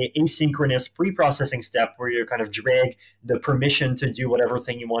doing a asynchronous pre-processing step where you kind of drag the permission to do whatever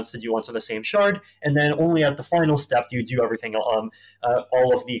thing you want to do onto the same shard, and then only at the final step do you do everything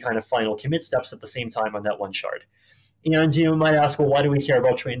all of the kind of final commit steps at the same time on that one shard. And you might ask, well, why do we care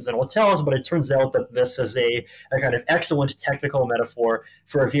about trains and hotels? But it turns out that this is a kind of excellent technical metaphor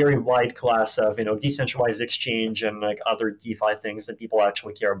for a very wide class of decentralized exchange and like other DeFi things that people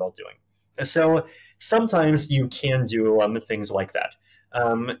actually care about doing. So sometimes you can do things like that.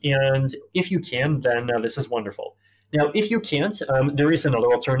 And if you can, then this is wonderful. Now, if you can't, there is another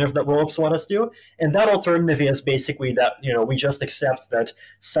alternative that rollups let us do, and that alternative is basically that we just accept that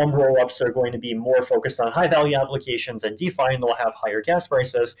some rollups are going to be more focused on high-value applications and DeFi, and they'll have higher gas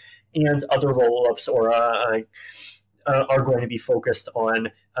prices, and other rollups are going to be focused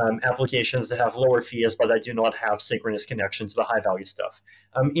on applications that have lower fees but that do not have synchronous connection to the high-value stuff.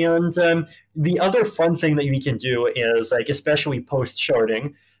 The other fun thing that we can do is, like, especially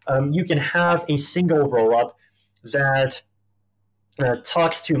post-sharding, you can have a single rollup that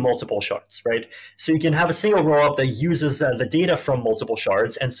talks to multiple shards, right? So you can have a single rollup that uses the data from multiple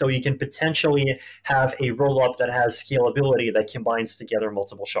shards, and so you can potentially have a rollup that has scalability that combines together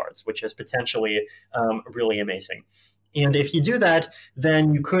multiple shards, which is potentially really amazing. And if you do that,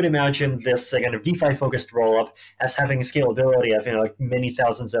 then you could imagine this kind of DeFi-focused rollup as having a scalability of like many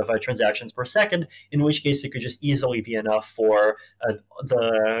thousands of transactions per second, in which case it could just easily be enough for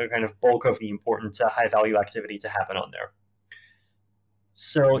the kind of bulk of the important high-value activity to happen on there.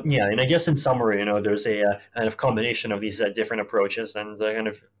 So yeah, and I guess in summary, there's a kind of combination of these different approaches, and kind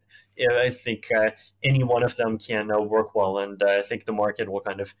of I think any one of them can work well, and I think the market will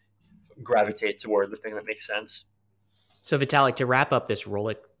kind of gravitate toward the thing that makes sense. So Vitalik, to wrap up this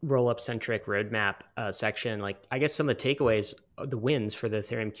roll-up-centric roadmap section, like I guess some of the takeaways, the wins for the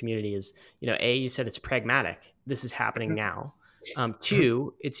Ethereum community is, A, you said it's pragmatic. This is happening now.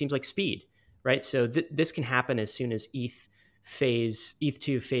 Two, it seems like speed, right? So this can happen as soon as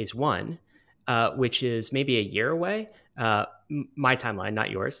ETH2 phase 1, which is maybe a year away. My timeline,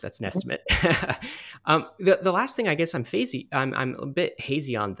 not yours. That's an estimate. The last thing I guess I'm a bit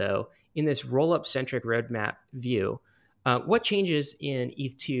hazy on, though, in this roll-up-centric roadmap view. What changes in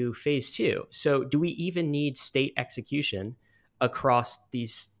ETH2 phase 2? So do we even need state execution across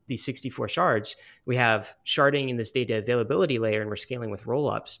these 64 shards? We have sharding in this data availability layer, and we're scaling with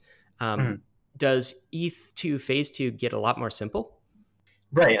rollups. Does ETH2 phase 2 get a lot more simple?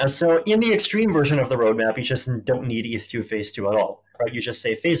 Right. So in the extreme version of the roadmap, you just don't need ETH2 phase 2 at all. Right? You just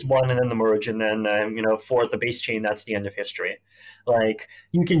say phase 1 and then the merge, and then for the base chain, that's the end of history. Like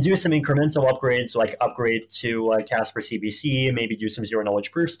you can do some incremental upgrades, like upgrade to Casper CBC, maybe do some zero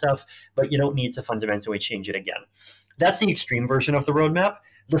knowledge proof stuff, but you don't need to fundamentally change it again. That's the extreme version of the roadmap.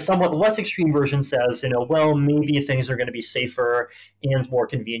 The somewhat less extreme version says, well, maybe things are going to be safer and more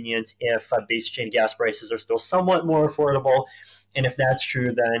convenient if base chain gas prices are still somewhat more affordable. And if that's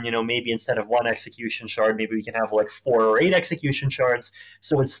true, then maybe instead of one execution shard, maybe we can have like 4 or 8 execution shards.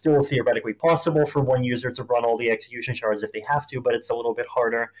 So it's still theoretically possible for one user to run all the execution shards if they have to, but it's a little bit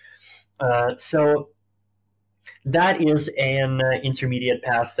harder. So that is an intermediate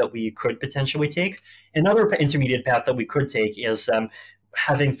path that we could potentially take. Another intermediate path that we could take is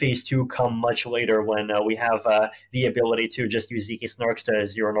having phase 2 come much later when we have the ability to just use ZK snarks to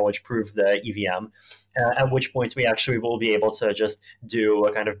zero knowledge prove the EVM, at which point we actually will be able to just do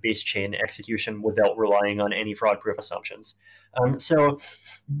a kind of base chain execution without relying on any fraud proof assumptions. So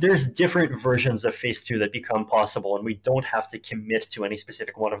there's different versions of phase 2 that become possible, and we don't have to commit to any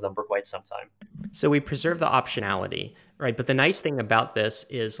specific one of them for quite some time. So we preserve the optionality, right? But the nice thing about this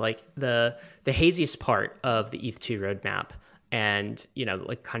is like the haziest part of the ETH2 roadmap and, you know,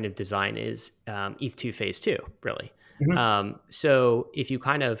 like kind of design is ETH2 phase 2, really. So if you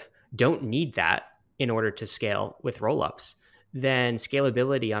kind of don't need that in order to scale with rollups, then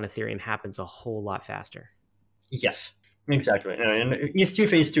scalability on Ethereum happens a whole lot faster. Yes. Exactly. And ETH2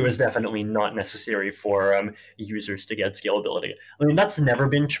 phase 2 is definitely not necessary for users to get scalability. I mean, that's never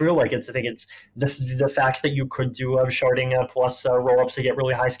been true. Like, I think it's the fact that you could do sharding plus rollups to get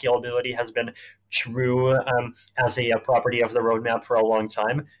really high scalability has been true as a property of the roadmap for a long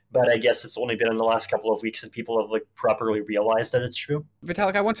time. But I guess it's only been in the last couple of weeks that people have like properly realized that it's true.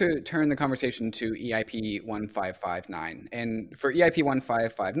 Vitalik, I want to turn the conversation to EIP 1559. And for EIP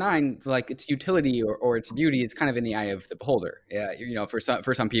 1559, like its utility or its beauty is kind of in the eye of the beholder. You know, for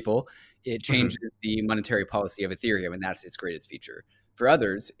some people, it changes the monetary policy of Ethereum, and that's its greatest feature. For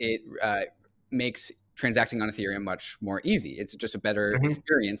others, it makes transacting on Ethereum much more easy. It's just a better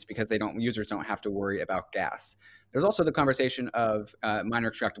experience because users don't have to worry about gas. There's also the conversation of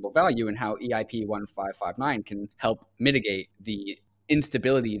miner extractable value and how EIP 1559 can help mitigate the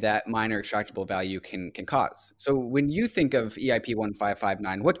instability that miner extractable value can cause. So when you think of EIP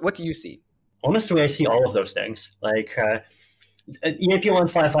 1559, what do you see? Honestly, I see all of those things. Like EIP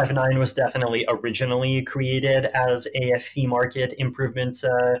 1559 was definitely originally created as a fee market improvement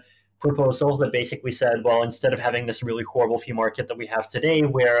proposal that basically said, well, instead of having this really horrible fee market that we have today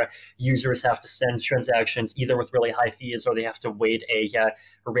where users have to send transactions either with really high fees or they have to wait a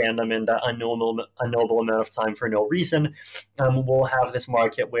random and unknowable amount of time for no reason, we'll have this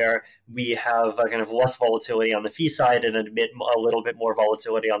market where we have kind of less volatility on the fee side and admit a little bit more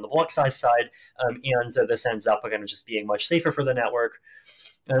volatility on the block size side, and this ends up kind of just being much safer for the network.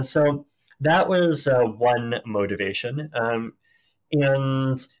 So that was one motivation.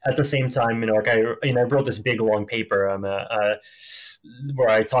 And at the same time, you know, like I wrote this big long paper where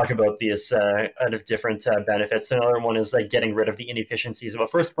I talk about these kind of different benefits. Another one is like getting rid of the inefficiencies of a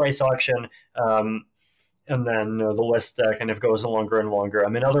first price auction, and then the list kind of goes longer and longer.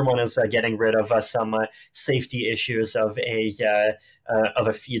 Another one is getting rid of some safety issues of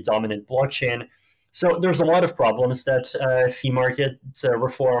a fee dominant blockchain. So there's a lot of problems that fee market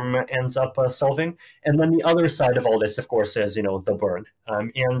reform ends up solving. And then the other side of all this, of course, is, you know, the burn.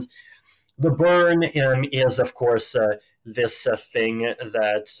 And the burn is, of course, this thing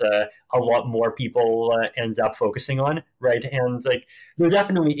that a lot more people end up focusing on, right? And like there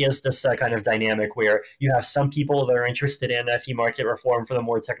definitely is this kind of dynamic where you have some people that are interested in fee market reform for the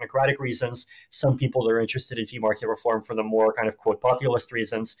more technocratic reasons, some people that are interested in fee market reform for the more kind of quote populist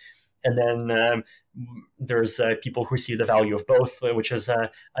reasons. And then there's people who see the value of both, which is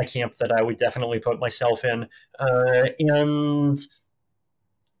a camp that I would definitely put myself in. And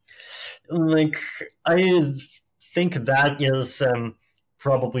like I think that is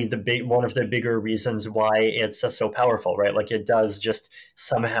probably one of the bigger reasons why it's so powerful, right? Like it does just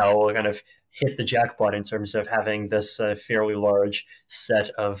somehow kind of hit the jackpot in terms of having this fairly large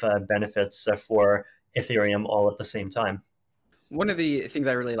set of benefits for Ethereum all at the same time. One of the things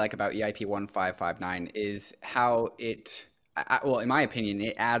I really like about EIP 1559 is how well, in my opinion,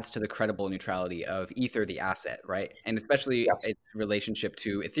 it adds to the credible neutrality of Ether, the asset, right? And especially its relationship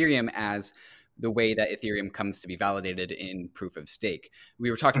to Ethereum as the way that Ethereum comes to be validated in proof of stake. We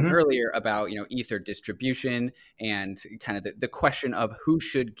were talking earlier about, you know, Ether distribution and kind of the question of who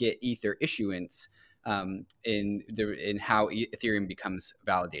should get Ether issuance in how Ethereum becomes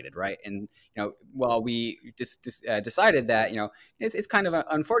validated, right? And you know, while we decided that, you know, it's kind of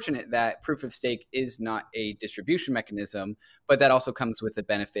unfortunate that proof of stake is not a distribution mechanism, but that also comes with the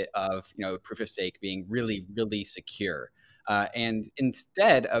benefit of, you know, proof of stake being really, really secure. And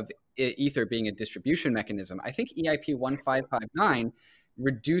instead of Ether being a distribution mechanism, I think EIP 1559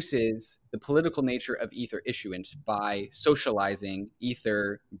 reduces the political nature of Ether issuance by socializing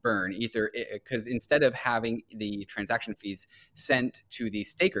Ether burn, because instead of having the transaction fees sent to the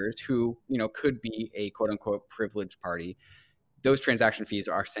stakers who, you know, could be a quote unquote privileged party, those transaction fees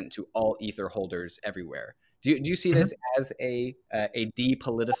are sent to all Ether holders everywhere. Do you see this as a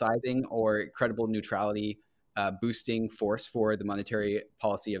depoliticizing or credible neutrality boosting force for the monetary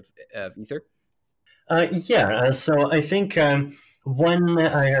policy of Ether? Yeah, so I think one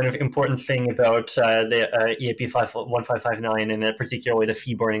kind of important thing about the EIP 1559, and particularly the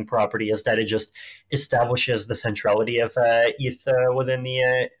fee burning property, is that it just establishes the centrality of ETH within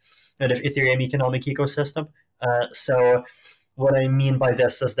the kind of Ethereum economic ecosystem. So what I mean by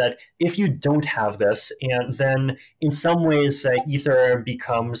this is that if you don't have this, and then in some ways Ether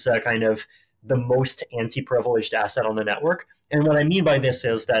becomes kind of the most anti-privileged asset on the network. And what I mean by this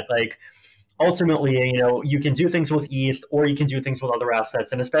is that, like, ultimately, you can do things with ETH, or you can do things with other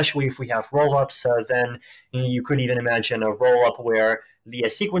assets. And especially if we have rollups, then you could even imagine a rollup where the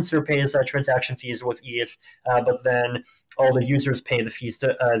sequencer pays transaction fees with ETH, but then all the users pay the fees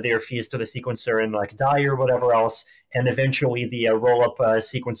to their fees to the sequencer in like DAI or whatever else. And eventually, the rollup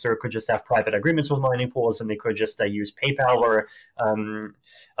sequencer could just have private agreements with mining pools, and they could just use PayPal or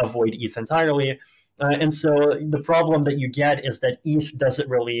avoid ETH entirely. And so the problem that you get is that ETH doesn't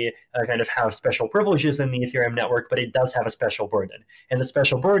really kind of have special privileges in the Ethereum network, but it does have a special burden. And the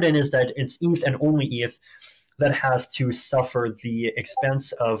special burden is that it's ETH and only ETH that has to suffer the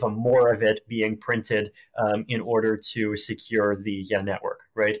expense of more of it being printed in order to secure the network,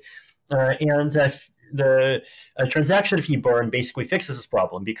 right? The transaction fee burn basically fixes this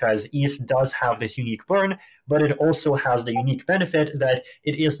problem, because ETH does have this unique burn, but it also has the unique benefit that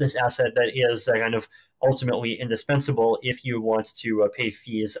it is this asset that is kind of ultimately indispensable if you want to pay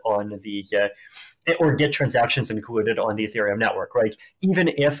fees on the or get transactions included on the Ethereum network, right? Even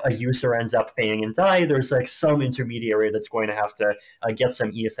if a user ends up paying in DAI, there's like some intermediary that's going to have to get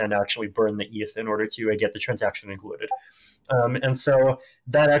some ETH and actually burn the ETH in order to get the transaction included. And so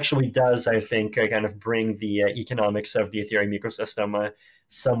that actually does, I think, kind of bring the economics of the Ethereum ecosystem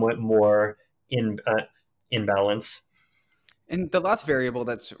somewhat more in balance. And the last variable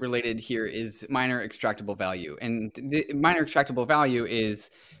that's related here is miner extractable value. And the miner extractable value is,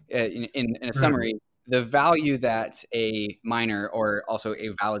 in a summary, the value that a miner or also a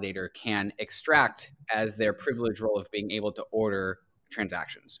validator can extract as their privileged role of being able to order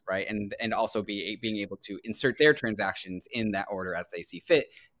transactions, right? And also being able to insert their transactions in that order as they see fit.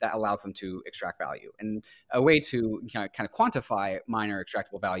 That allows them to extract value. And a way to kind of quantify miner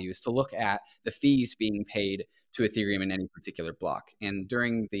extractable value is to look at the fees being paid to Ethereum in any particular block. And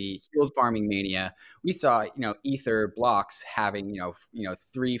during the yield farming mania, we saw, Ether blocks having,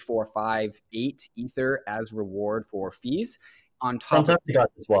 3, 4, 5, 8 Ether as reward for fees. On top Sometimes you got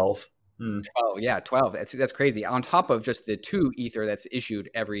 12. Oh yeah, 12. That's crazy. On top of just the 2 Ether that's issued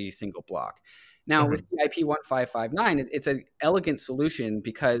every single block. Now with the IP 1559, it's an elegant solution,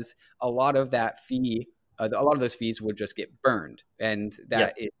 because a lot of that fee, a lot of those fees would just get burned, and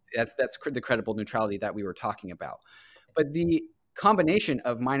that's the credible neutrality that we were talking about. But the combination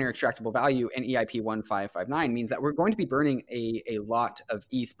of miner extractable value and EIP 1559 means that we're going to be burning a lot of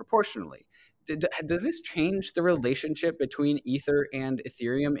ETH proportionally. Does this change the relationship between Ether and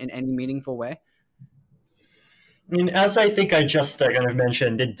Ethereum in any meaningful way? I mean, as I think I just kind of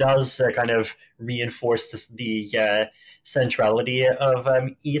mentioned, it does kind of reinforce the centrality of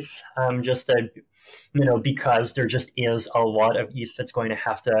ETH, because there just is a lot of ETH that's going to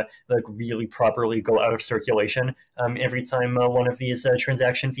have to like really properly go out of circulation every time one of these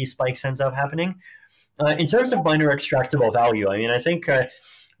transaction fee spikes ends up happening. In terms of miner extractable value, I mean, I think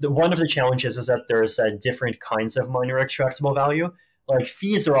one of the challenges is that there's different kinds of miner extractable value. Like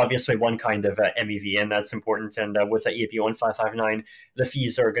fees are obviously one kind of MEV, and that's important. And with the EIP 1559, the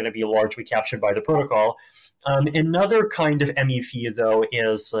fees are going to be largely captured by the protocol. Another kind of MEV, though,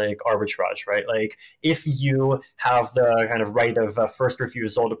 is like arbitrage, right? Like if you have the kind of right of first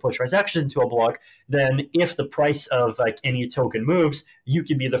refusal to put transactions into a block, then if the price of like any token moves, you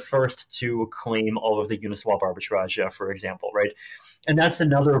can be the first to claim all of the Uniswap arbitrage, for example, right? And that's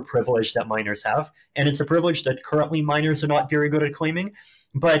another privilege that miners have. And it's a privilege that currently miners are not very good at claiming.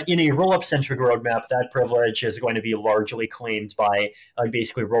 But in a rollup-centric roadmap, that privilege is going to be largely claimed by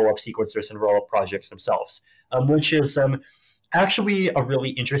basically rollup sequencers and rollup projects themselves, which is actually a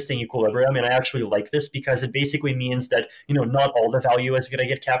really interesting equilibrium. And I actually like this, because it basically means that, not all the value is going to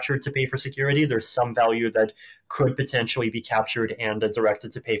get captured to pay for security. There's some value that could potentially be captured and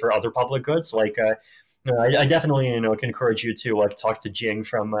directed to pay for other public goods, like I definitely can encourage you to talk to Jing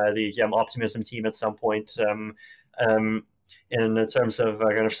from the Optimism team at some point in terms of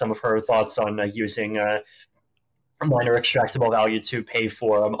kind of some of her thoughts on using miner extractable value to pay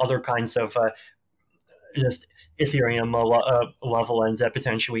for other kinds of just Ethereum level and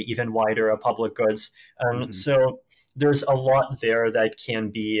potentially even wider public goods. So there's a lot there that can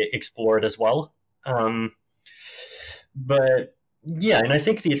be explored as well. But Yeah, and I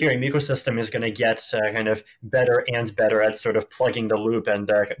think the Ethereum ecosystem is going to get kind of better and better at sort of plugging the loop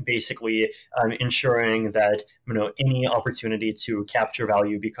and basically ensuring that any opportunity to capture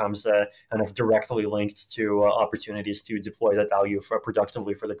value becomes kind of directly linked to opportunities to deploy that value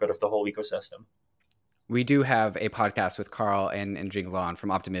productively for the good of the whole ecosystem. We do have a podcast with Carl and Jinglon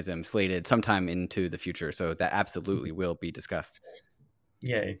from Optimism slated sometime into the future, so that absolutely will be discussed.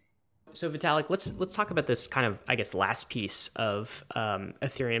 Yay. So Vitalik, let's talk about this kind of, I guess, last piece of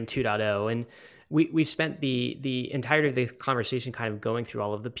Ethereum 2.0. And we've spent the entirety of the conversation kind of going through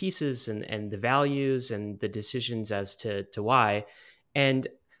all of the pieces and the values and the decisions as to why. And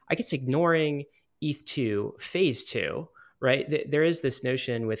I guess ignoring ETH2 phase 2, right? There is this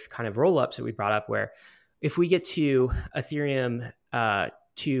notion with kind of rollups that we brought up where if we get to Ethereum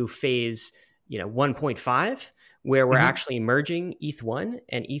to phase 1.5, where we're actually merging ETH1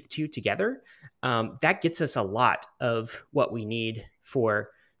 and ETH2 together, that gets us a lot of what we need for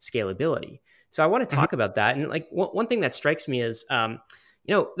scalability. So I want to talk about that. And like one thing that strikes me is, the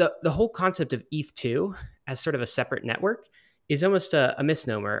whole concept of ETH2 as sort of a separate network is almost a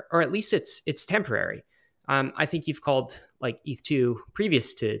misnomer, or at least it's temporary. I think you've called like ETH2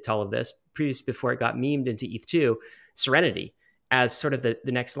 previous to all of this, previous before it got memed into ETH2, Serenity, as sort of the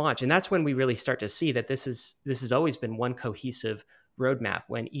next launch. And that's when we really start to see that this has always been one cohesive roadmap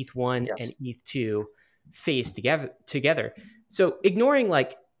when ETH1 and ETH2 phase together. So ignoring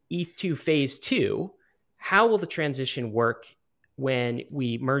like ETH2 phase 2, how will the transition work when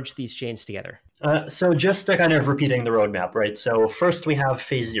we merge these chains together? So just kind of repeating the roadmap, right? So first we have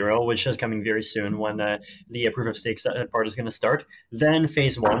phase 0, which is coming very soon when the proof of stake part is going to start. Then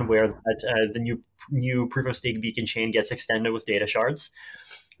phase 1, where the new proof of stake beacon chain gets extended with data shards.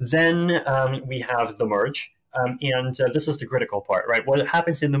 Then we have the merge. And this is the critical part, right? What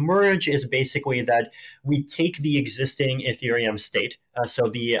happens in the merge is basically that we take the existing Ethereum state, so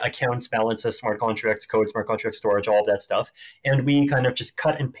the accounts, balances, smart contracts, code, smart contract storage, all of that stuff, and we kind of just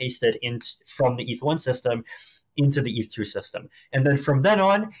cut and paste it from the ETH1 system into the ETH2 system. And then from then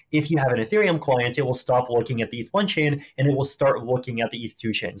on, if you have an Ethereum client, it will stop looking at the ETH1 chain and it will start looking at the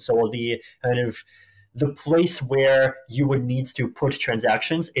ETH2 chain. So the place where you would need to put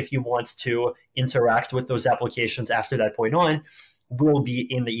transactions if you want to interact with those applications after that point on will be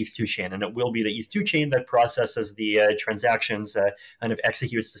in the ETH2 chain. And it will be the ETH2 chain that processes the transactions, kind of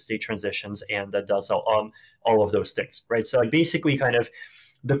executes the state transitions, and does all of those things, right? So basically kind of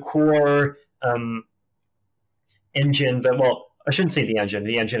the core engine I shouldn't say the engine.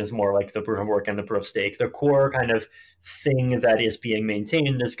 The engine is more like the proof of work and the proof of stake. The core kind of thing that is being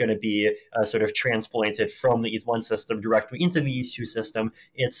maintained is going to be sort of transplanted from the ETH1 system directly into the ETH2 system.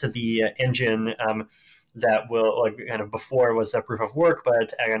 It's the engine that will, like, kind of before was a proof of work,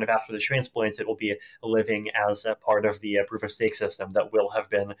 but kind of after the transplant, it will be living as a part of the proof of stake system that will have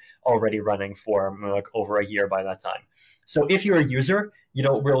been already running for like over a year by that time. So if you're a user, you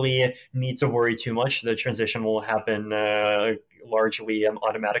don't really need to worry too much. The transition will happen largely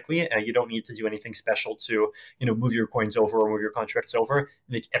automatically. You don't need to do anything special to move your coins over or move your contracts over.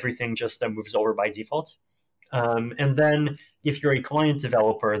 Like, everything just moves over by default. And then if you're a client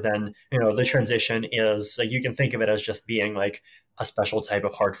developer, then the transition is like, you can think of it as just being like a special type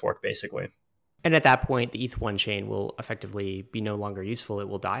of hard fork, basically. And at that point, the ETH1 chain will effectively be no longer useful. It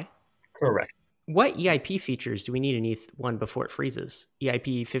will die. Correct. What EIP features do we need in ETH1 before it freezes?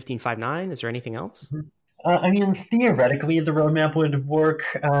 EIP 15.5.9? Is there anything else? I mean, theoretically, the roadmap would work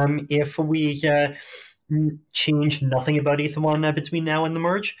if we change nothing about ETH1 between now and the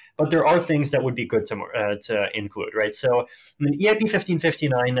merge, but there are things that would be good to include, right? So EIP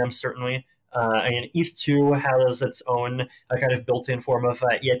 15.59 certainly. ETH2 has its own kind of built-in form of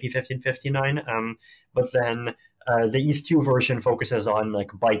EIP 15.59, but then the ETH2 version focuses on like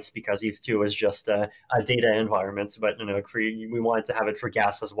bytes because ETH2 is just a data environment, but we wanted to have it for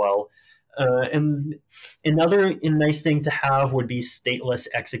gas as well. And another nice thing to have would be stateless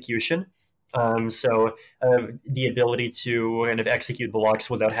execution. So the ability to kind of execute blocks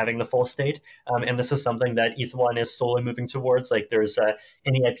without having the full state. And this is something that ETH1 is slowly moving towards. Like, there's an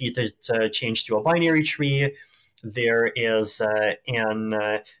EIP to change to a binary tree. There is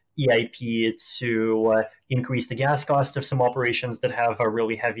an EIP to increase the gas cost of some operations that have a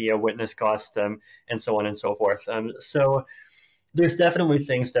really heavy witness cost, and so on and so forth. So there's definitely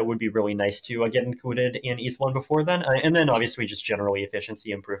things that would be really nice to get included in ETH1 before then. And then obviously just generally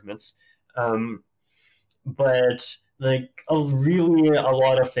efficiency improvements. But like really a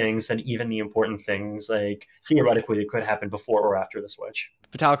lot of things, and even the important things, like theoretically, they could happen before or after the switch.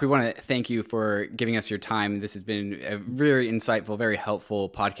 Vitalik, we want to thank you for giving us your time. This has been a very insightful, very helpful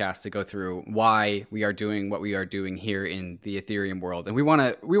podcast to go through why we are doing what we are doing here in the Ethereum world. And we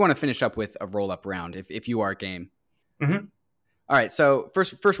want to finish up with a roll-up round, if you are game. Mm-hmm. All right. So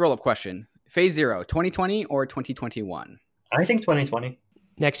first roll-up question: Phase 0, 2020 or 2021? I think 2020.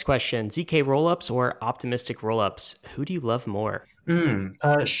 Next question: ZK rollups or optimistic rollups? Who do you love more?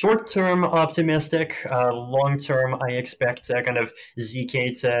 Short-term optimistic. Long-term, I expect kind of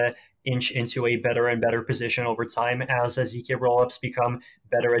ZK to inch into a better and better position over time as ZK rollups become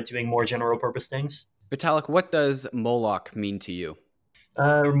better at doing more general-purpose things. Vitalik, what does Moloch mean to you?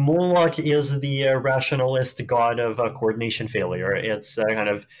 Moloch is the rationalist god of coordination failure. It's kind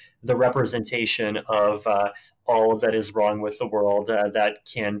of the representation of all that is wrong with the world that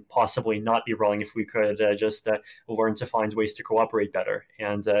can possibly not be wrong if we could just learn to find ways to cooperate better.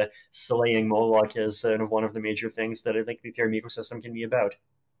 And slaying Moloch is one of the major things that I think the Ethereum ecosystem can be about.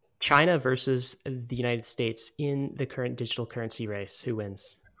 China versus the United States in the current digital currency race. Who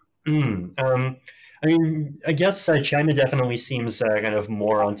wins? I mean, I guess China definitely seems kind of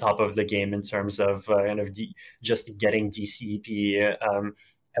more on top of the game in terms of kind of just getting DCEP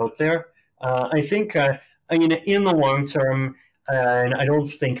out there. I think, I mean, in the long term, and I don't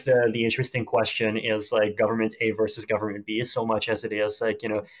think the interesting question is like government A versus government B so much as it is like,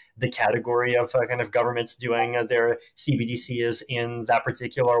 the category of kind of governments doing their CBDCs in that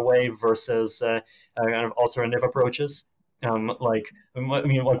particular way versus kind of alternative approaches.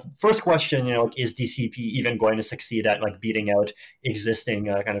 First question, is DCP even going to succeed at like beating out existing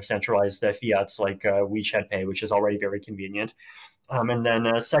kind of centralized fiats like WeChat Pay, which is already very convenient? And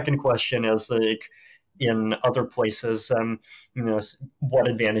then second question is like, in other places, what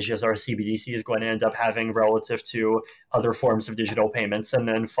advantages are CBDC going to end up having relative to other forms of digital payments? And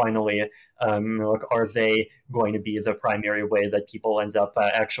then finally, are they going to be the primary way that people end up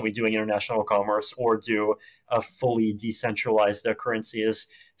actually doing international commerce, or do fully decentralized currencies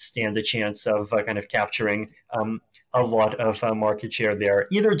stand a chance of kind of capturing a lot of market share there,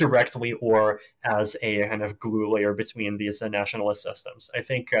 either directly or as a kind of glue layer between these nationalist systems? I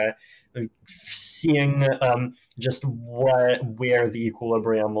think seeing just where the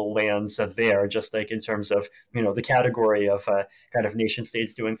equilibrium lands there, just like in terms of the category of kind of nation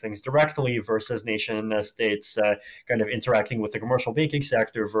states doing things directly versus nation states kind of interacting with the commercial banking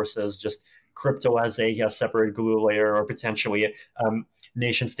sector versus just crypto as a separate glue layer, or potentially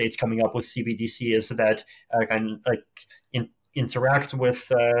nation states coming up with CBDCs that kind of like interact with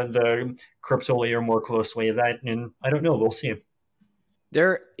the crypto layer more closely. And I don't know, we'll see.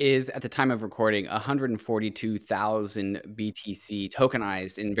 There is, at the time of recording, 142,000 BTC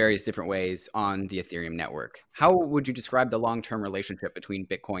tokenized in various different ways on the Ethereum network. How would you describe the long-term relationship between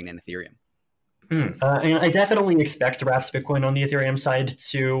Bitcoin and Ethereum? And I definitely expect Wrapped Bitcoin on the Ethereum side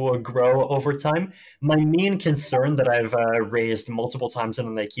to grow over time. My main concern that I've raised multiple times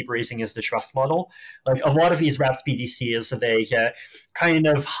and I keep raising is the trust model. Like a lot of these Wrapped BTCs, they kind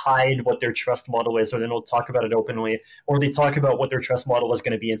of hide what their trust model is, or they don't talk about it openly, or they talk about what their trust model is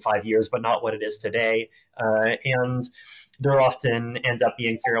going to be in 5 years, but not what it is today. And they often end up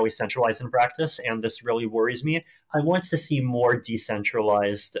being fairly centralized in practice, and this really worries me. I want to see more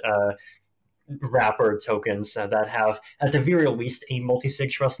decentralized wrapper tokens that have, at the very least, a multi-sig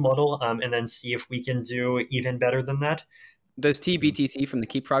trust model, and then see if we can do even better than that. Does TBTC from the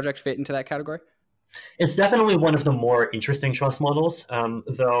Keep project fit into that category? It's definitely one of the more interesting trust models,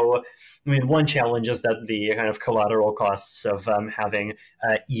 though, I mean, one challenge is that the kind of collateral costs of having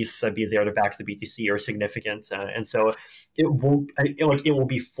ETH be there to back the BTC are significant, and so it will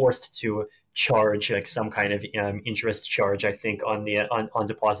be forced to charge like some kind of interest charge, I think, on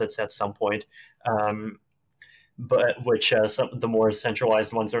deposits at some point, but which the more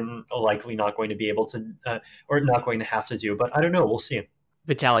centralized ones are likely not going to be able to or not going to have to do. But I don't know, we'll see.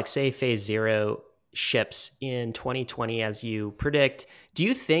 Vitalik, say phase 0 ships in 2020 as you predict. Do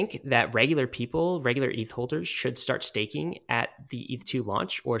you think that regular ETH holders should start staking at the ETH2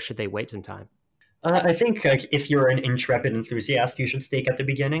 launch, or should they wait some time? I think if you're an intrepid enthusiast, you should stake at the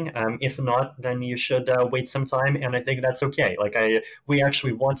beginning. If not, then you should wait some time, and I think that's okay. We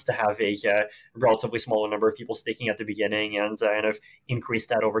actually want to have a relatively smaller number of people staking at the beginning, and kind of increase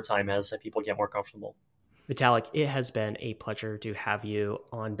that over time as people get more comfortable. Vitalik, it has been a pleasure to have you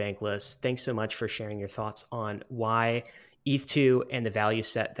on Bankless. Thanks so much for sharing your thoughts on why ETH2 and the value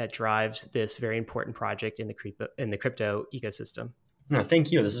set that drives this very important project in the crypto ecosystem. No,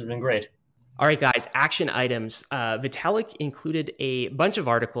 thank you. This has been great. All right, guys, action items. Vitalik included a bunch of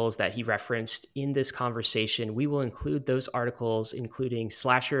articles that he referenced in this conversation. We will include those articles, including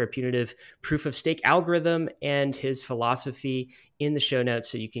Slasher, a punitive proof of stake algorithm, and his philosophy in the show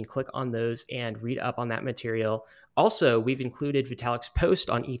notes. So you can click on those and read up on that material. Also, we've included Vitalik's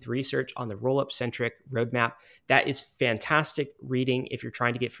post on ETH research on the rollup-centric roadmap. That is fantastic reading if you're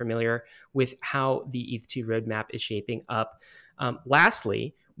trying to get familiar with how the ETH2 roadmap is shaping up.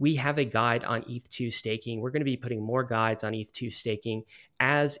 Lastly, we have a guide on ETH2 staking. We're going to be putting more guides on ETH2 staking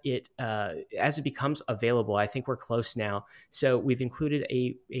as it becomes available. I think we're close now. So we've included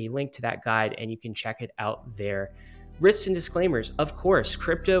a link to that guide, and you can check it out there. Risks and disclaimers. Of course,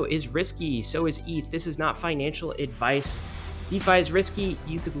 crypto is risky. So is ETH. This is not financial advice. DeFi is risky.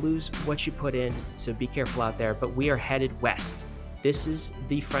 You could lose what you put in. So be careful out there. But we are headed west. This is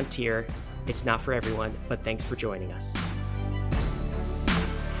the frontier. It's not for everyone, but thanks for joining us.